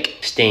stewed steak,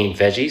 steamed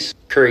veggies,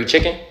 curry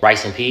chicken,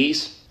 rice and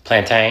peas,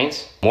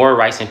 plantains, more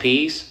rice and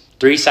peas,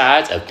 3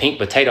 sides of pink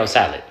potato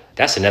salad.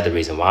 That's another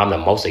reason why I'm the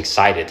most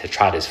excited to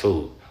try this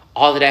food.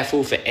 All of that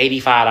food for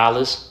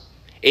 $85.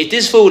 If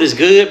this food is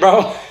good,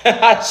 bro,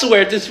 I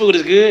swear if this food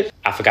is good.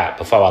 I forgot,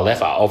 before I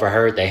left, I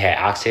overheard they had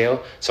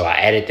oxtail, so I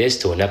added this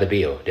to another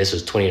bill. This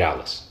was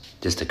 $20.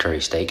 Just the curry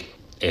steak.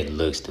 It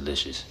looks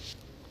delicious.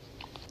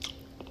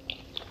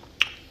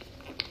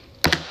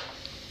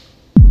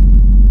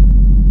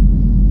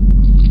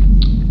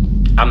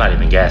 I'm not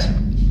even gassing.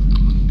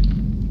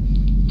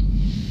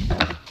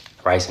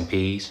 Rice and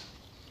peas.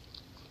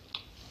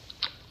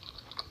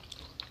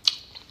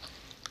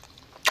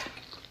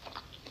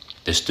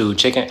 The stewed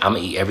chicken, I'm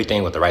gonna eat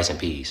everything with the rice and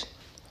peas.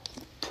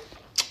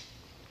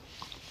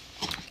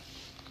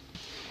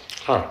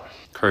 All right,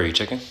 curry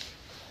chicken.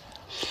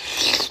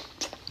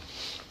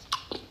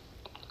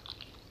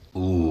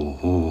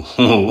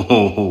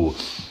 Ooh.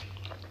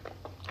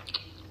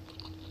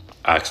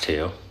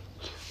 Oxtail.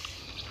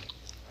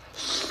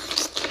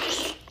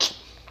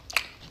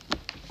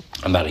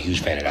 I'm not a huge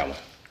fan of that one.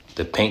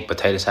 The pink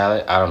potato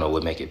salad, I don't know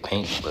what make it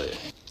pink, but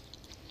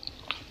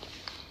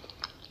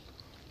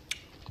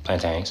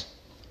plantains.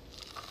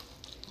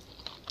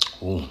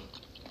 Ooh.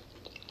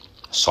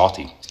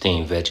 Salty.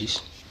 Steamed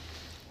veggies.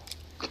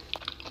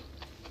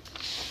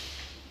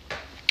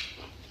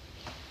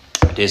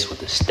 This with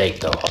the steak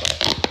though.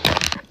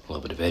 A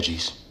little bit of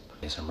veggies.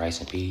 And some rice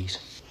and peas.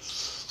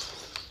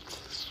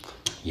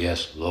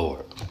 Yes,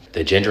 Lord.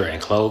 The ginger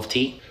and clove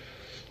tea.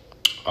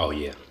 Oh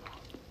yeah.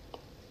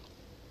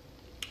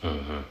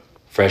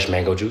 Fresh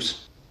mango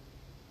juice.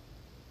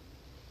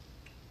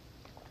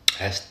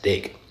 That's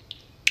thick.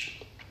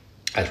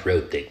 That's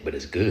real thick, but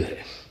it's good.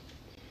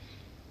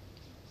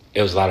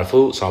 It was a lot of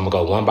food, so I'm gonna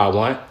go one by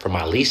one from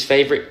my least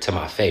favorite to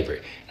my favorite.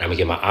 And I'm gonna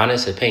give my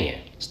honest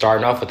opinion.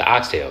 Starting off with the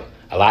oxtail.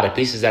 A lot of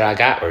pieces that I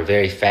got were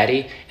very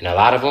fatty, and a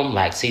lot of them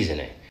lacked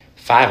seasoning.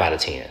 5 out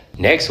of 10.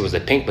 Next was the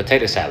pink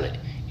potato salad.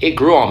 It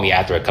grew on me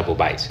after a couple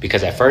bites,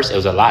 because at first it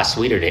was a lot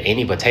sweeter than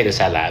any potato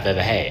salad I've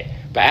ever had.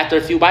 But after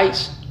a few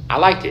bites, I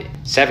liked it.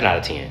 7 out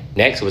of 10.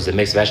 Next was the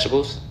mixed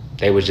vegetables.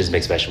 They were just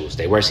mixed vegetables.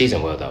 They were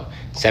seasoned well though.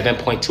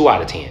 7.2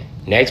 out of 10.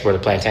 Next were the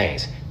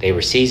plantains. They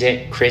were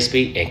seasoned,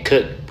 crispy, and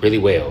cooked really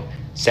well.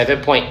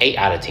 7.8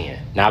 out of 10.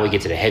 Now we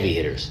get to the heavy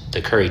hitters.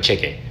 The curry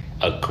chicken.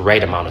 A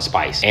great amount of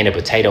spice. And the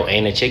potato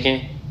and the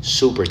chicken,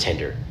 super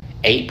tender.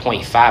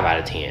 8.5 out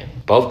of 10.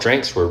 Both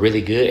drinks were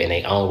really good in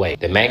their own way.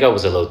 The mango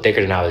was a little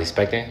thicker than I was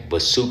expecting,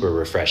 but super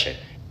refreshing.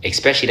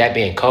 Especially that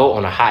being cold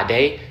on a hot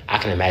day, I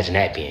can imagine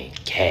that being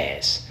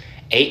gas.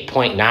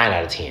 8.9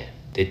 out of 10.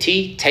 The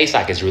tea tastes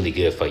like it's really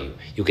good for you.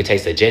 You can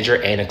taste the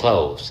ginger and the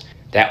cloves.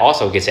 That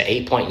also gets an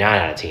 8.9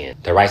 out of 10.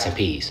 The rice and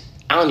peas.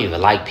 I don't even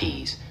like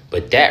peas,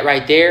 but that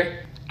right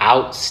there,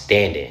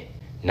 outstanding.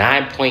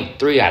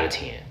 9.3 out of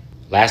 10.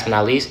 Last but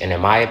not least, and in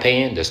my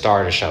opinion, the star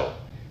of the show.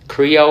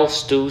 Creole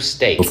stewed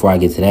steak. Before I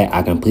get to that,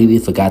 I completely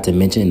forgot to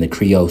mention the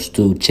Creole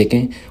stewed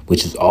chicken,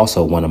 which is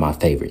also one of my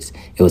favorites.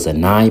 It was a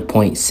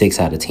 9.6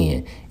 out of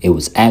 10. It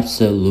was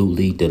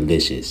absolutely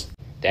delicious.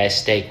 That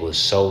steak was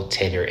so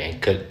tender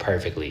and cooked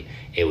perfectly.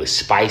 It was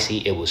spicy,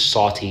 it was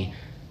salty.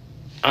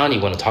 I don't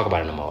even want to talk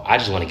about it no more. I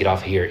just want to get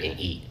off here and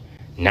eat.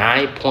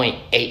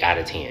 9.8 out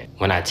of 10.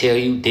 When I tell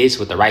you this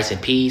with the rice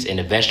and peas and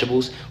the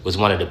vegetables was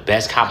one of the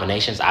best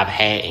combinations I've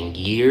had in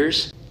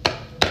years.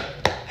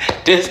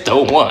 This the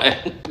one.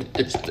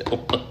 This the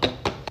one.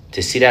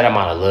 To see that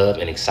amount of love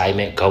and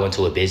excitement go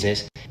into a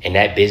business and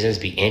that business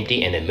be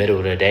empty in the middle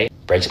of the day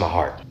breaks my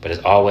heart. But as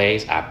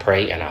always, I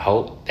pray and I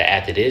hope that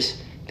after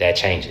this, that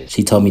changes.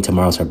 She told me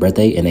tomorrow's her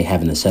birthday and they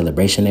having a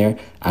celebration there.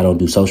 I don't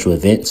do social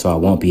events, so I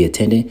won't be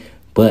attending.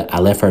 But I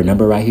left her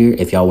number right here.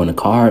 If y'all want to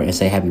call her and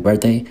say happy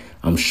birthday,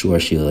 I'm sure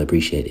she'll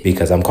appreciate it.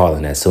 Because I'm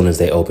calling as soon as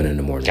they open in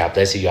the morning. God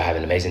bless you. Y'all have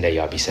an amazing day.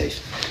 Y'all be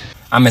safe.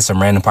 I'm in some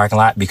random parking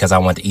lot because I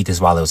wanted to eat this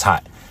while it was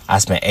hot. I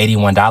spent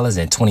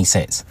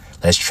 $81.20.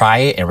 Let's try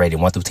it and rate it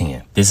 1 through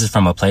 10. This is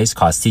from a place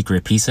called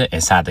Secret Pizza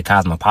inside the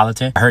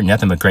Cosmopolitan. I heard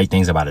nothing but great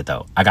things about it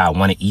though. I got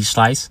 1 of each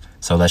slice,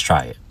 so let's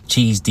try it.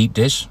 Cheese deep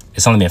dish.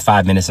 It's only been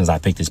 5 minutes since I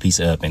picked this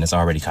pizza up and it's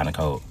already kind of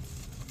cold.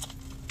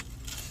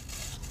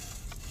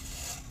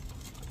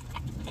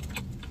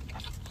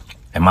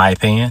 In my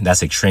opinion,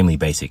 that's extremely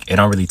basic. It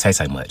don't really taste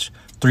like much.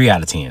 3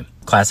 out of 10.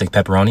 Classic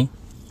pepperoni.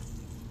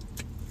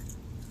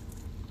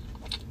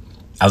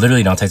 I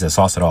literally don't taste the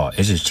sauce at all.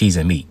 It's just cheese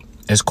and meat.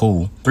 It's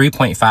cool.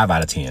 3.5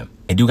 out of 10.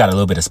 It do got a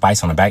little bit of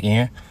spice on the back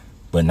end,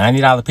 but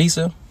 $90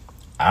 pizza,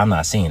 I'm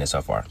not seeing it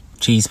so far.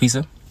 Cheese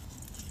pizza.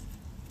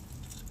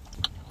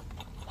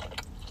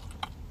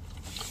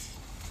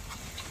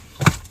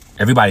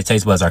 Everybody's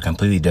taste buds are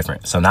completely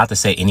different. So not to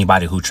say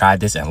anybody who tried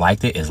this and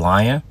liked it is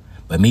lying,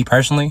 But me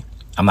personally,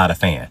 I'm not a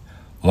fan.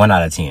 1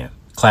 out of 10.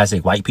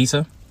 Classic white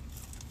pizza.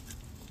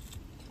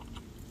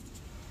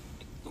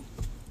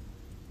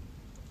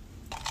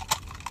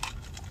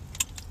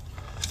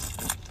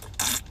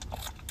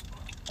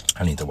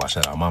 I need to wash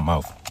that out of my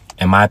mouth.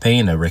 In my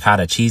opinion, the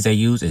ricotta cheese they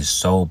use is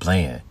so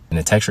bland. And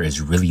the texture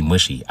is really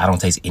mushy. I don't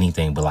taste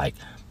anything but like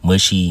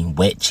mushy,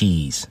 wet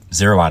cheese.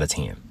 0 out of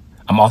 10.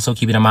 I'm also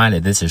keeping in mind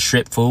that this is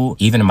strip food.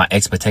 Even if my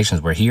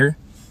expectations were here,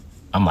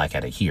 I'm like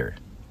at it here.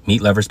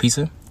 Meat Lovers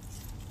Pizza.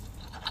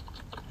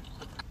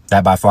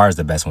 That by far is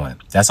the best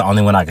one. That's the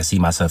only one I can see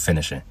myself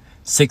finishing.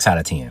 6 out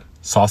of 10.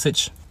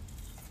 Sausage.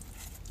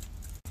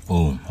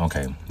 Ooh,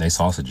 okay. They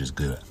sausage is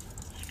good.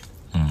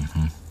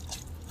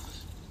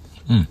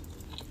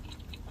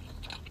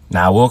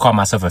 Now, I will call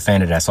myself a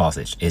fan of that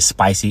sausage. It's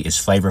spicy,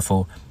 it's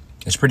flavorful,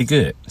 it's pretty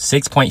good.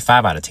 6.5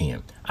 out of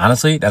 10.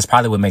 Honestly, that's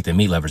probably what make the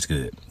Meat Lovers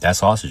good. That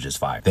sausage is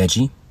fire.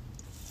 Veggie.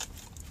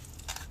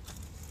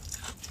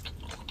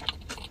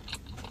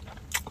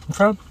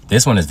 Okay.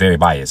 This one is very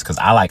biased because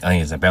I like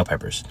onions and bell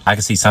peppers. I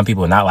can see some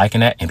people not liking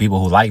that and people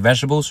who like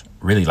vegetables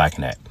really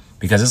liking that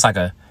because it's like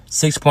a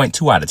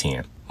 6.2 out of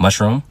 10.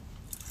 Mushroom.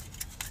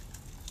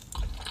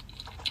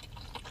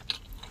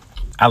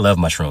 I love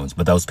mushrooms,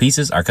 but those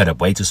pieces are cut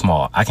up way too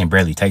small. I can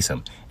barely taste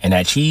them. And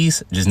that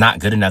cheese just not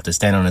good enough to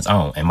stand on its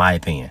own, in my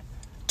opinion.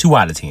 2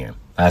 out of 10.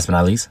 Last but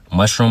not least,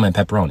 mushroom and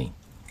pepperoni.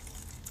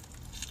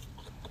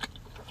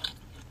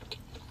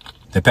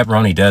 The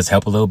pepperoni does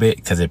help a little bit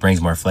because it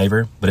brings more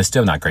flavor, but it's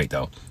still not great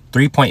though.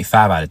 3.5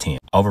 out of 10.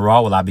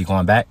 Overall, will I be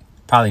going back?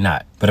 Probably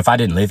not. But if I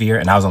didn't live here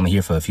and I was only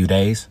here for a few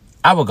days,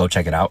 I would go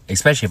check it out,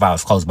 especially if I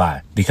was close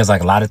by. Because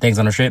like a lot of things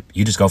on the trip,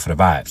 you just go for the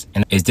vibes.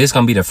 And is this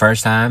gonna be the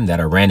first time that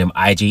a random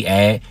IG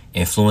ad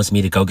influenced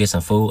me to go get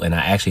some food and I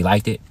actually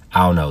liked it?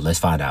 I don't know, let's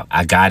find out.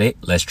 I got it,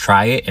 let's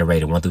try it and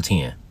rate it 1 through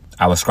 10.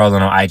 I was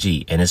scrolling on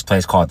IG and this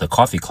place called The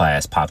Coffee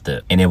Class popped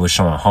up and it was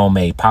showing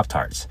homemade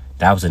Pop-Tarts.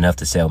 That was enough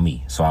to sell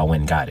me, so I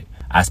went and got it.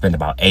 I spent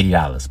about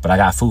 $80, but I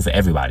got food for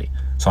everybody.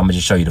 So I'm gonna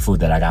just show you the food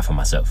that I got for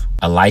myself.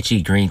 A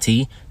lychee green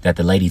tea that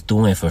the lady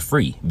threw in for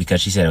free because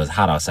she said it was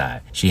hot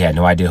outside. She had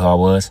no idea who I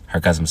was.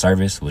 Her customer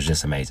service was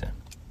just amazing.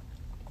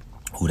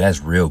 Ooh, that's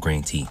real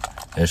green tea.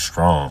 It's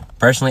strong.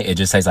 Personally, it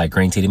just tastes like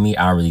green tea to me.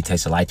 I don't really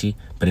taste the lychee,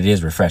 but it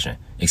is refreshing,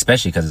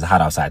 especially because it's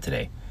hot outside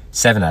today.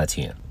 7 out of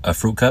 10. A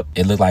fruit cup,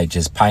 it looked like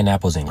just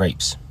pineapples and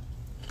grapes.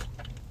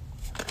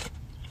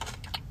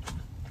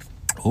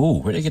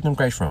 Ooh, where'd they get them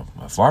grapes from?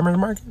 A farmer's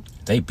market?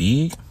 They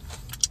big.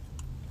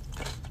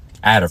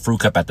 I had a fruit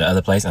cup at the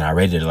other place and I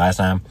rated it last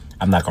time.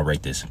 I'm not gonna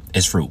rate this.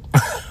 It's fruit.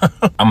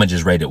 I'm gonna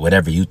just rate it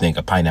whatever you think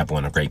a pineapple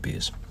and a grape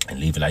is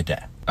and leave it like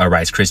that. A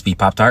Rice Krispie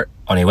Pop-Tart.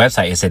 On their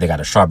website, it said they got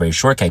a strawberry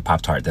shortcake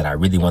Pop-Tart that I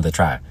really wanted to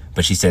try,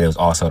 but she said it was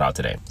all sold out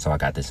today. So I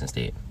got this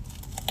instead.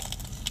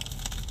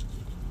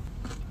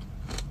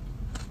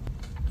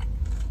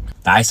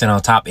 The icing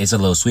on top is a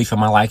little sweet for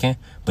my liking,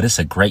 but it's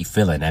a great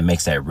feeling that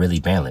makes that really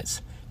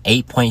balanced.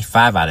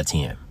 8.5 out of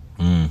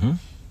 10.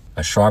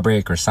 A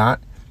strawberry croissant.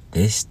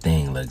 This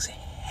thing looks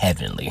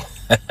heavenly.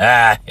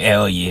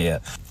 Hell yeah.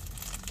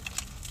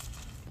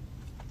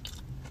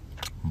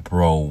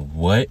 Bro,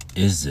 what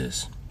is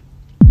this?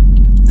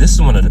 This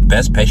is one of the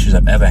best pastries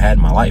I've ever had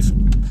in my life.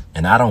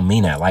 And I don't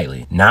mean that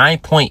lightly.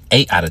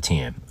 9.8 out of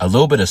 10. A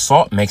little bit of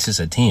salt makes this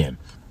a 10.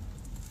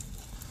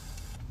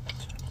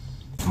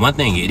 One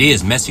thing, it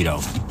is messy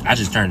though. I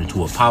just turned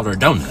into a powdered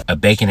donut. A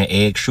bacon and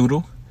egg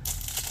strudel.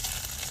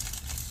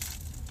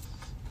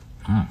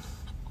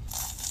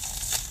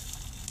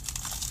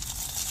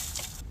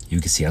 You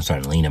can see I'm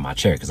starting to lean in my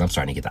chair because I'm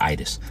starting to get the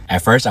itis.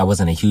 At first, I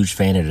wasn't a huge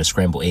fan of the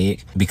scrambled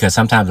egg because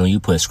sometimes when you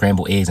put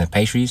scrambled eggs in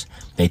pastries,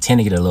 they tend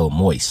to get a little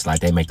moist,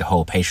 like they make the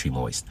whole pastry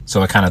moist.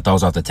 So it kind of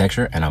throws off the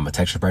texture, and I'm a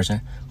texture person.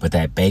 But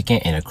that bacon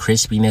and the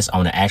crispiness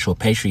on the actual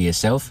pastry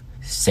itself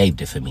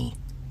saved it for me.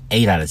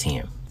 8 out of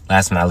 10.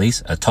 Last but not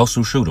least, a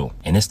toaster strudel.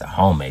 And it's the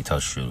homemade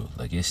toaster strudel.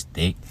 Like, it's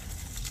thick.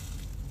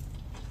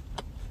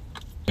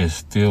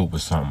 It's filled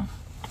with something.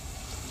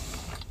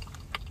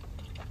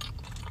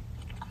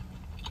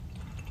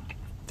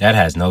 That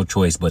has no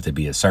choice but to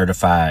be a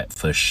certified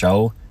for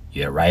show.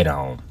 You're right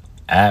on.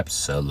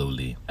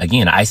 Absolutely.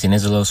 Again, the icing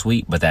is a little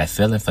sweet, but that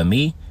feeling for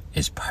me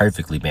is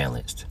perfectly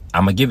balanced.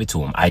 I'm gonna give it to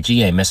them. IG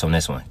ain't miss on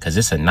this one because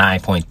it's a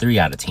 9.3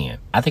 out of 10.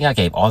 I think I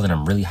gave all of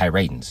them really high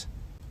ratings.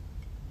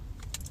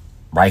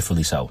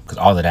 Rightfully so, because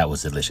all of that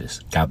was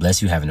delicious. God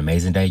bless you. Have an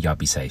amazing day. Y'all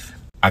be safe.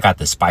 I got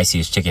the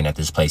spiciest chicken at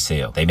this place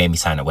sale. They made me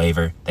sign a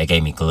waiver. They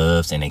gave me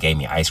gloves and they gave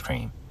me ice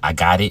cream. I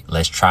got it.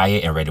 Let's try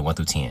it and rate it 1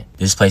 through 10.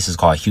 This place is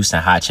called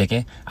Houston Hot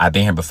Chicken. I've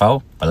been here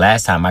before, but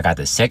last time I got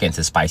the second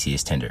to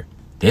spiciest tender.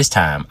 This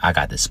time I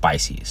got the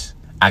spiciest.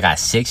 I got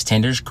 6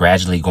 tenders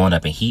gradually going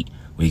up in heat.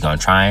 We gonna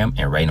try them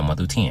and rate them 1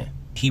 through 10.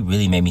 He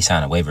really made me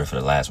sign a waiver for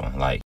the last one.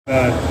 Like,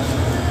 and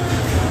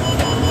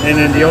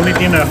then the only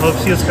thing that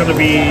helps you is gonna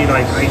be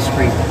like ice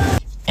cream.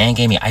 And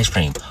gave me ice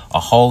cream,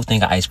 a whole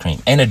thing of ice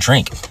cream and a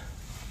drink.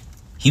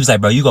 He was like,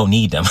 bro, you gonna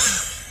need them.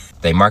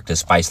 They marked the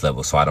spice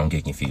level so I don't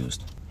get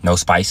confused. No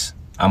spice.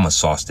 I'm a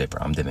sauce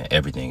dipper. I'm dipping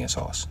everything in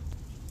sauce.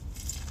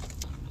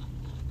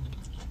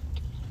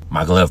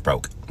 My glove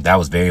broke. That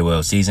was very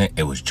well seasoned.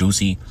 It was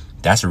juicy.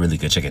 That's a really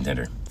good chicken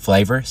tender.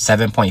 Flavor,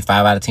 7.5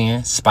 out of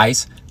 10.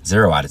 Spice,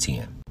 0 out of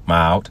 10.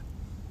 Mild.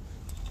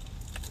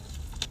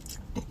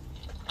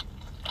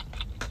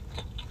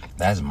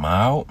 That's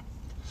mild.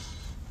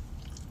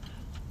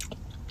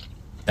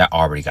 That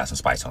already got some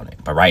spice on it.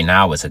 But right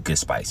now, it's a good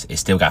spice. It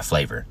still got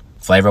flavor.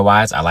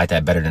 Flavor-wise, I like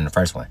that better than the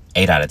first one.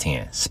 8 out of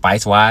 10.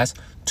 Spice-wise,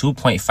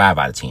 2.5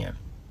 out of 10.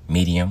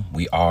 Medium,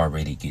 we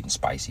already getting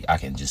spicy. I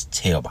can just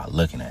tell by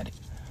looking at it.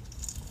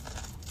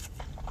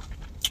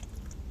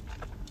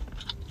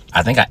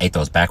 I think I ate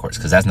those backwards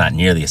because that's not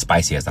nearly as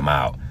spicy as the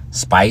mild.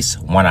 Spice,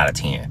 1 out of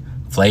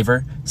 10.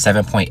 Flavor,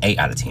 7.8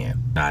 out of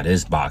 10. Now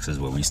this box is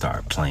where we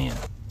start playing.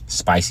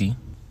 Spicy.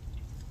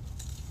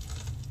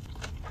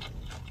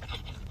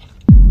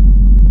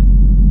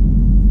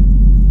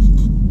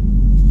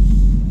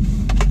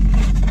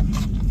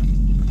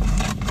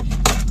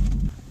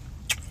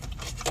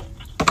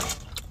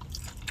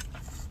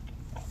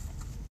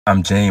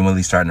 I'm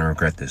genuinely starting to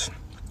regret this.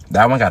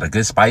 That one got a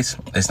good spice.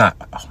 It's not,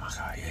 oh my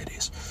God, yeah, it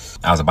is.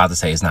 I was about to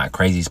say it's not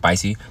crazy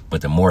spicy,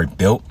 but the more it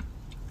built,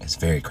 it's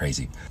very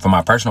crazy. For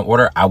my personal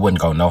order, I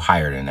wouldn't go no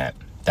higher than that.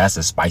 That's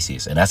the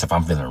spiciest, and that's if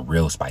I'm feeling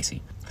real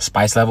spicy.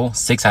 Spice level,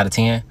 6 out of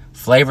 10.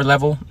 Flavor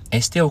level,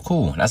 it's still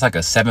cool. That's like a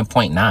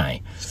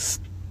 7.9.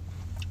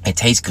 It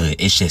tastes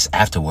good. It's just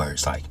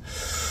afterwards, like,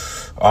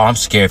 oh, I'm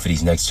scared for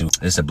these next two.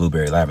 This is a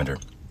blueberry lavender.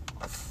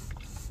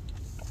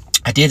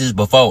 I did this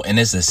before, and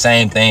it's the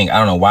same thing. I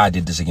don't know why I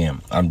did this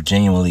again. I'm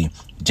genuinely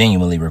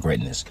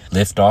regretting this.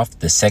 Lift off,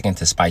 the second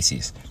to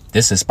spiciest.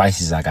 This is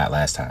spiciest I got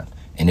last time,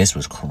 and this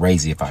was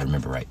crazy if I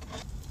remember right.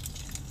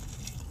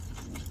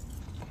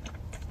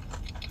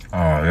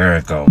 Oh, there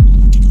it go.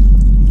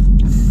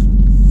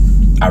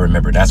 I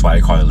remember, that's why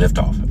they call it lift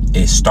off.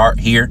 It start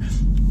here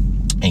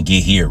and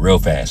get here real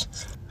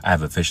fast. I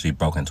have officially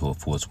broken into a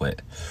full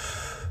sweat.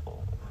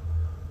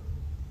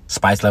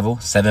 Spice level,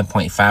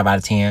 7.5 out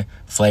of 10.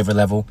 Flavor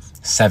level,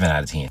 7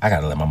 out of 10. I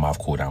gotta let my mouth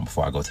cool down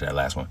before I go to that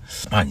last one.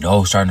 My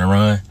nose starting to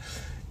run.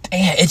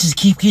 Damn, it just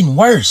keeps getting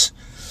worse.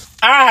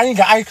 Ah, I need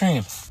the ice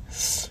cream.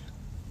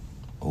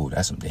 Oh,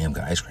 that's some damn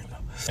good ice cream though.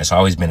 It's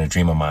always been a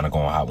dream of mine to go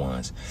on Hot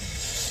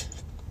Ones.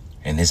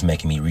 And this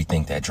making me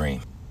rethink that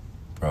dream.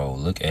 Bro,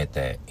 look at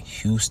that.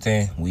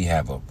 Houston, we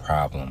have a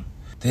problem.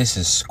 This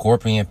is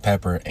Scorpion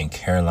Pepper and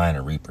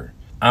Carolina Reaper.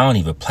 I don't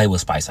even play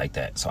with spice like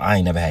that, so I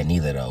ain't never had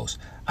neither of those.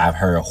 I've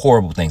heard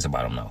horrible things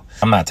about them though.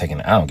 I'm not taking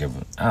it. I don't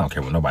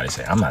care what nobody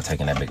say. I'm not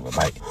taking that big of a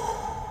bite.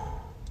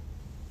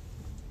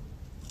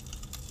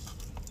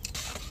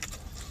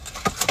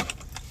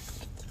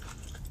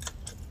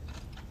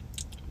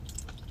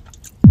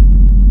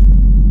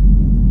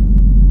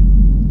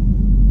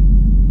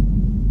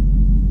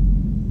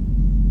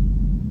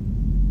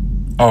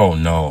 Oh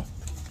no.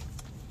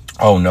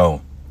 Oh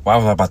no. Why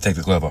was I about to take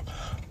the glove off?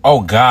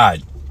 Oh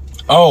God.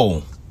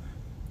 Oh.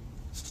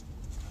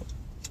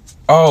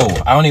 Oh,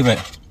 I don't even.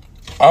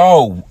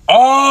 Oh.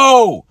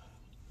 Oh.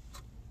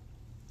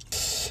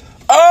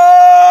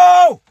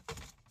 Oh.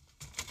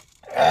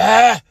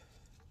 Ah.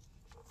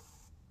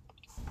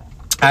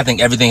 I think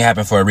everything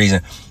happened for a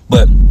reason,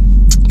 but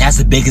that's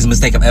the biggest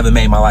mistake I've ever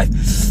made in my life.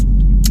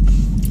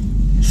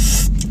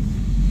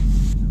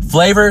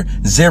 Flavor,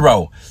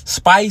 0.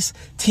 Spice,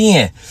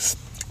 10.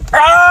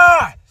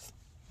 Ah!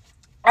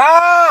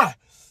 Ah!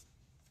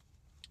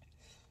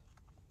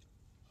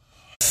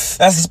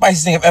 That's the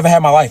spiciest thing I've ever had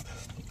in my life.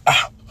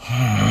 Ah!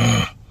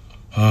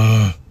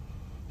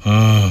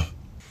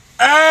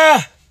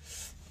 Ah!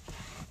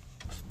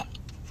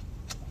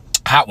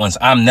 Hot Ones.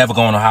 I'm never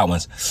going on Hot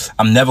Ones.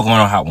 I'm never going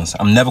on Hot Ones.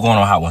 I'm never going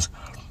on Hot Ones.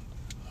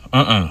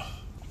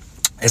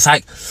 It's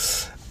like,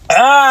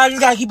 I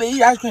just gotta keep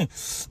eating ice cream.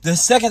 The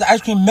second the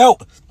ice cream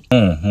melt.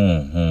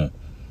 I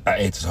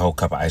ate this whole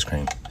cup of ice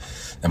cream,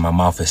 and my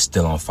mouth is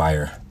still on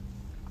fire.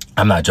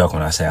 I'm not joking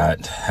when I say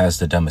that's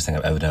the dumbest thing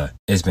I've ever done.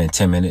 It's been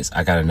 10 minutes.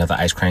 I got another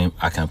ice cream.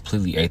 I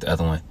completely ate the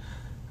other one.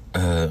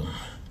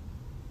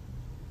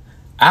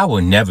 I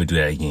will never do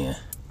that again.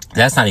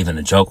 That's not even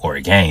a joke or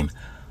a game.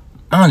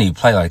 I don't even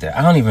play like that.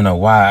 I don't even know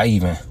why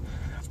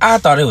I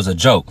thought it was a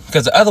joke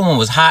because the other one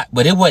was hot,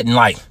 but it wasn't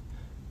like.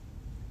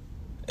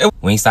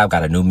 Wingstop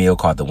got a new meal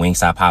called the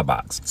Wingstop Hot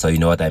Box. So you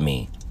know what that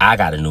means. I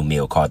got a new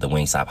meal called the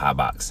Wingstop Hot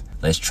Box.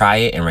 Let's try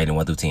it and rate it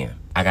 1 through 10.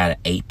 I got an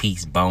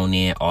 8-piece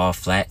bone-in, all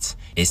flats.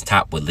 It's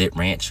topped with lit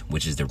ranch,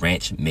 which is the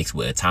ranch mixed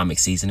with atomic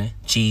seasoning,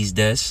 cheese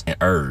dust, and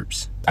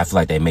herbs. I feel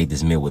like they made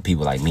this meal with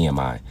people like me and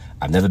mine.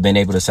 I've never been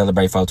able to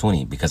celebrate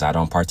 420 because I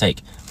don't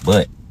partake,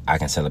 but I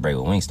can celebrate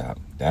with Wingstop.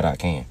 That I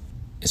can.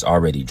 It's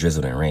already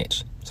drizzled in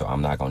ranch, so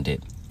I'm not gonna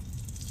dip.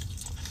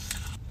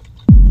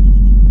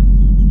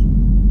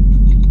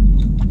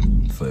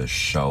 For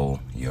sure,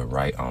 you're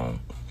right on.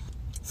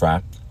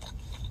 Fry.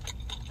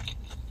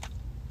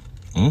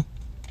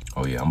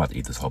 Oh yeah, I'm about to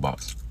eat this whole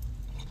box.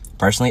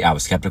 Personally, I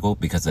was skeptical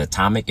because the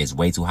atomic is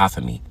way too hot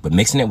for me, but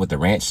mixing it with the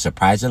ranch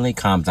surprisingly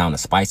calms down the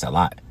spice a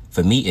lot.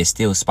 For me, it's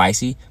still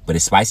spicy, but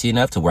it's spicy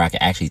enough to where I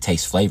can actually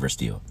taste flavor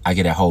still. I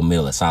get a whole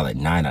meal a solid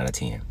 9 out of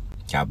 10.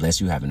 God bless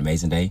you. Have an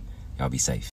amazing day. Y'all be safe.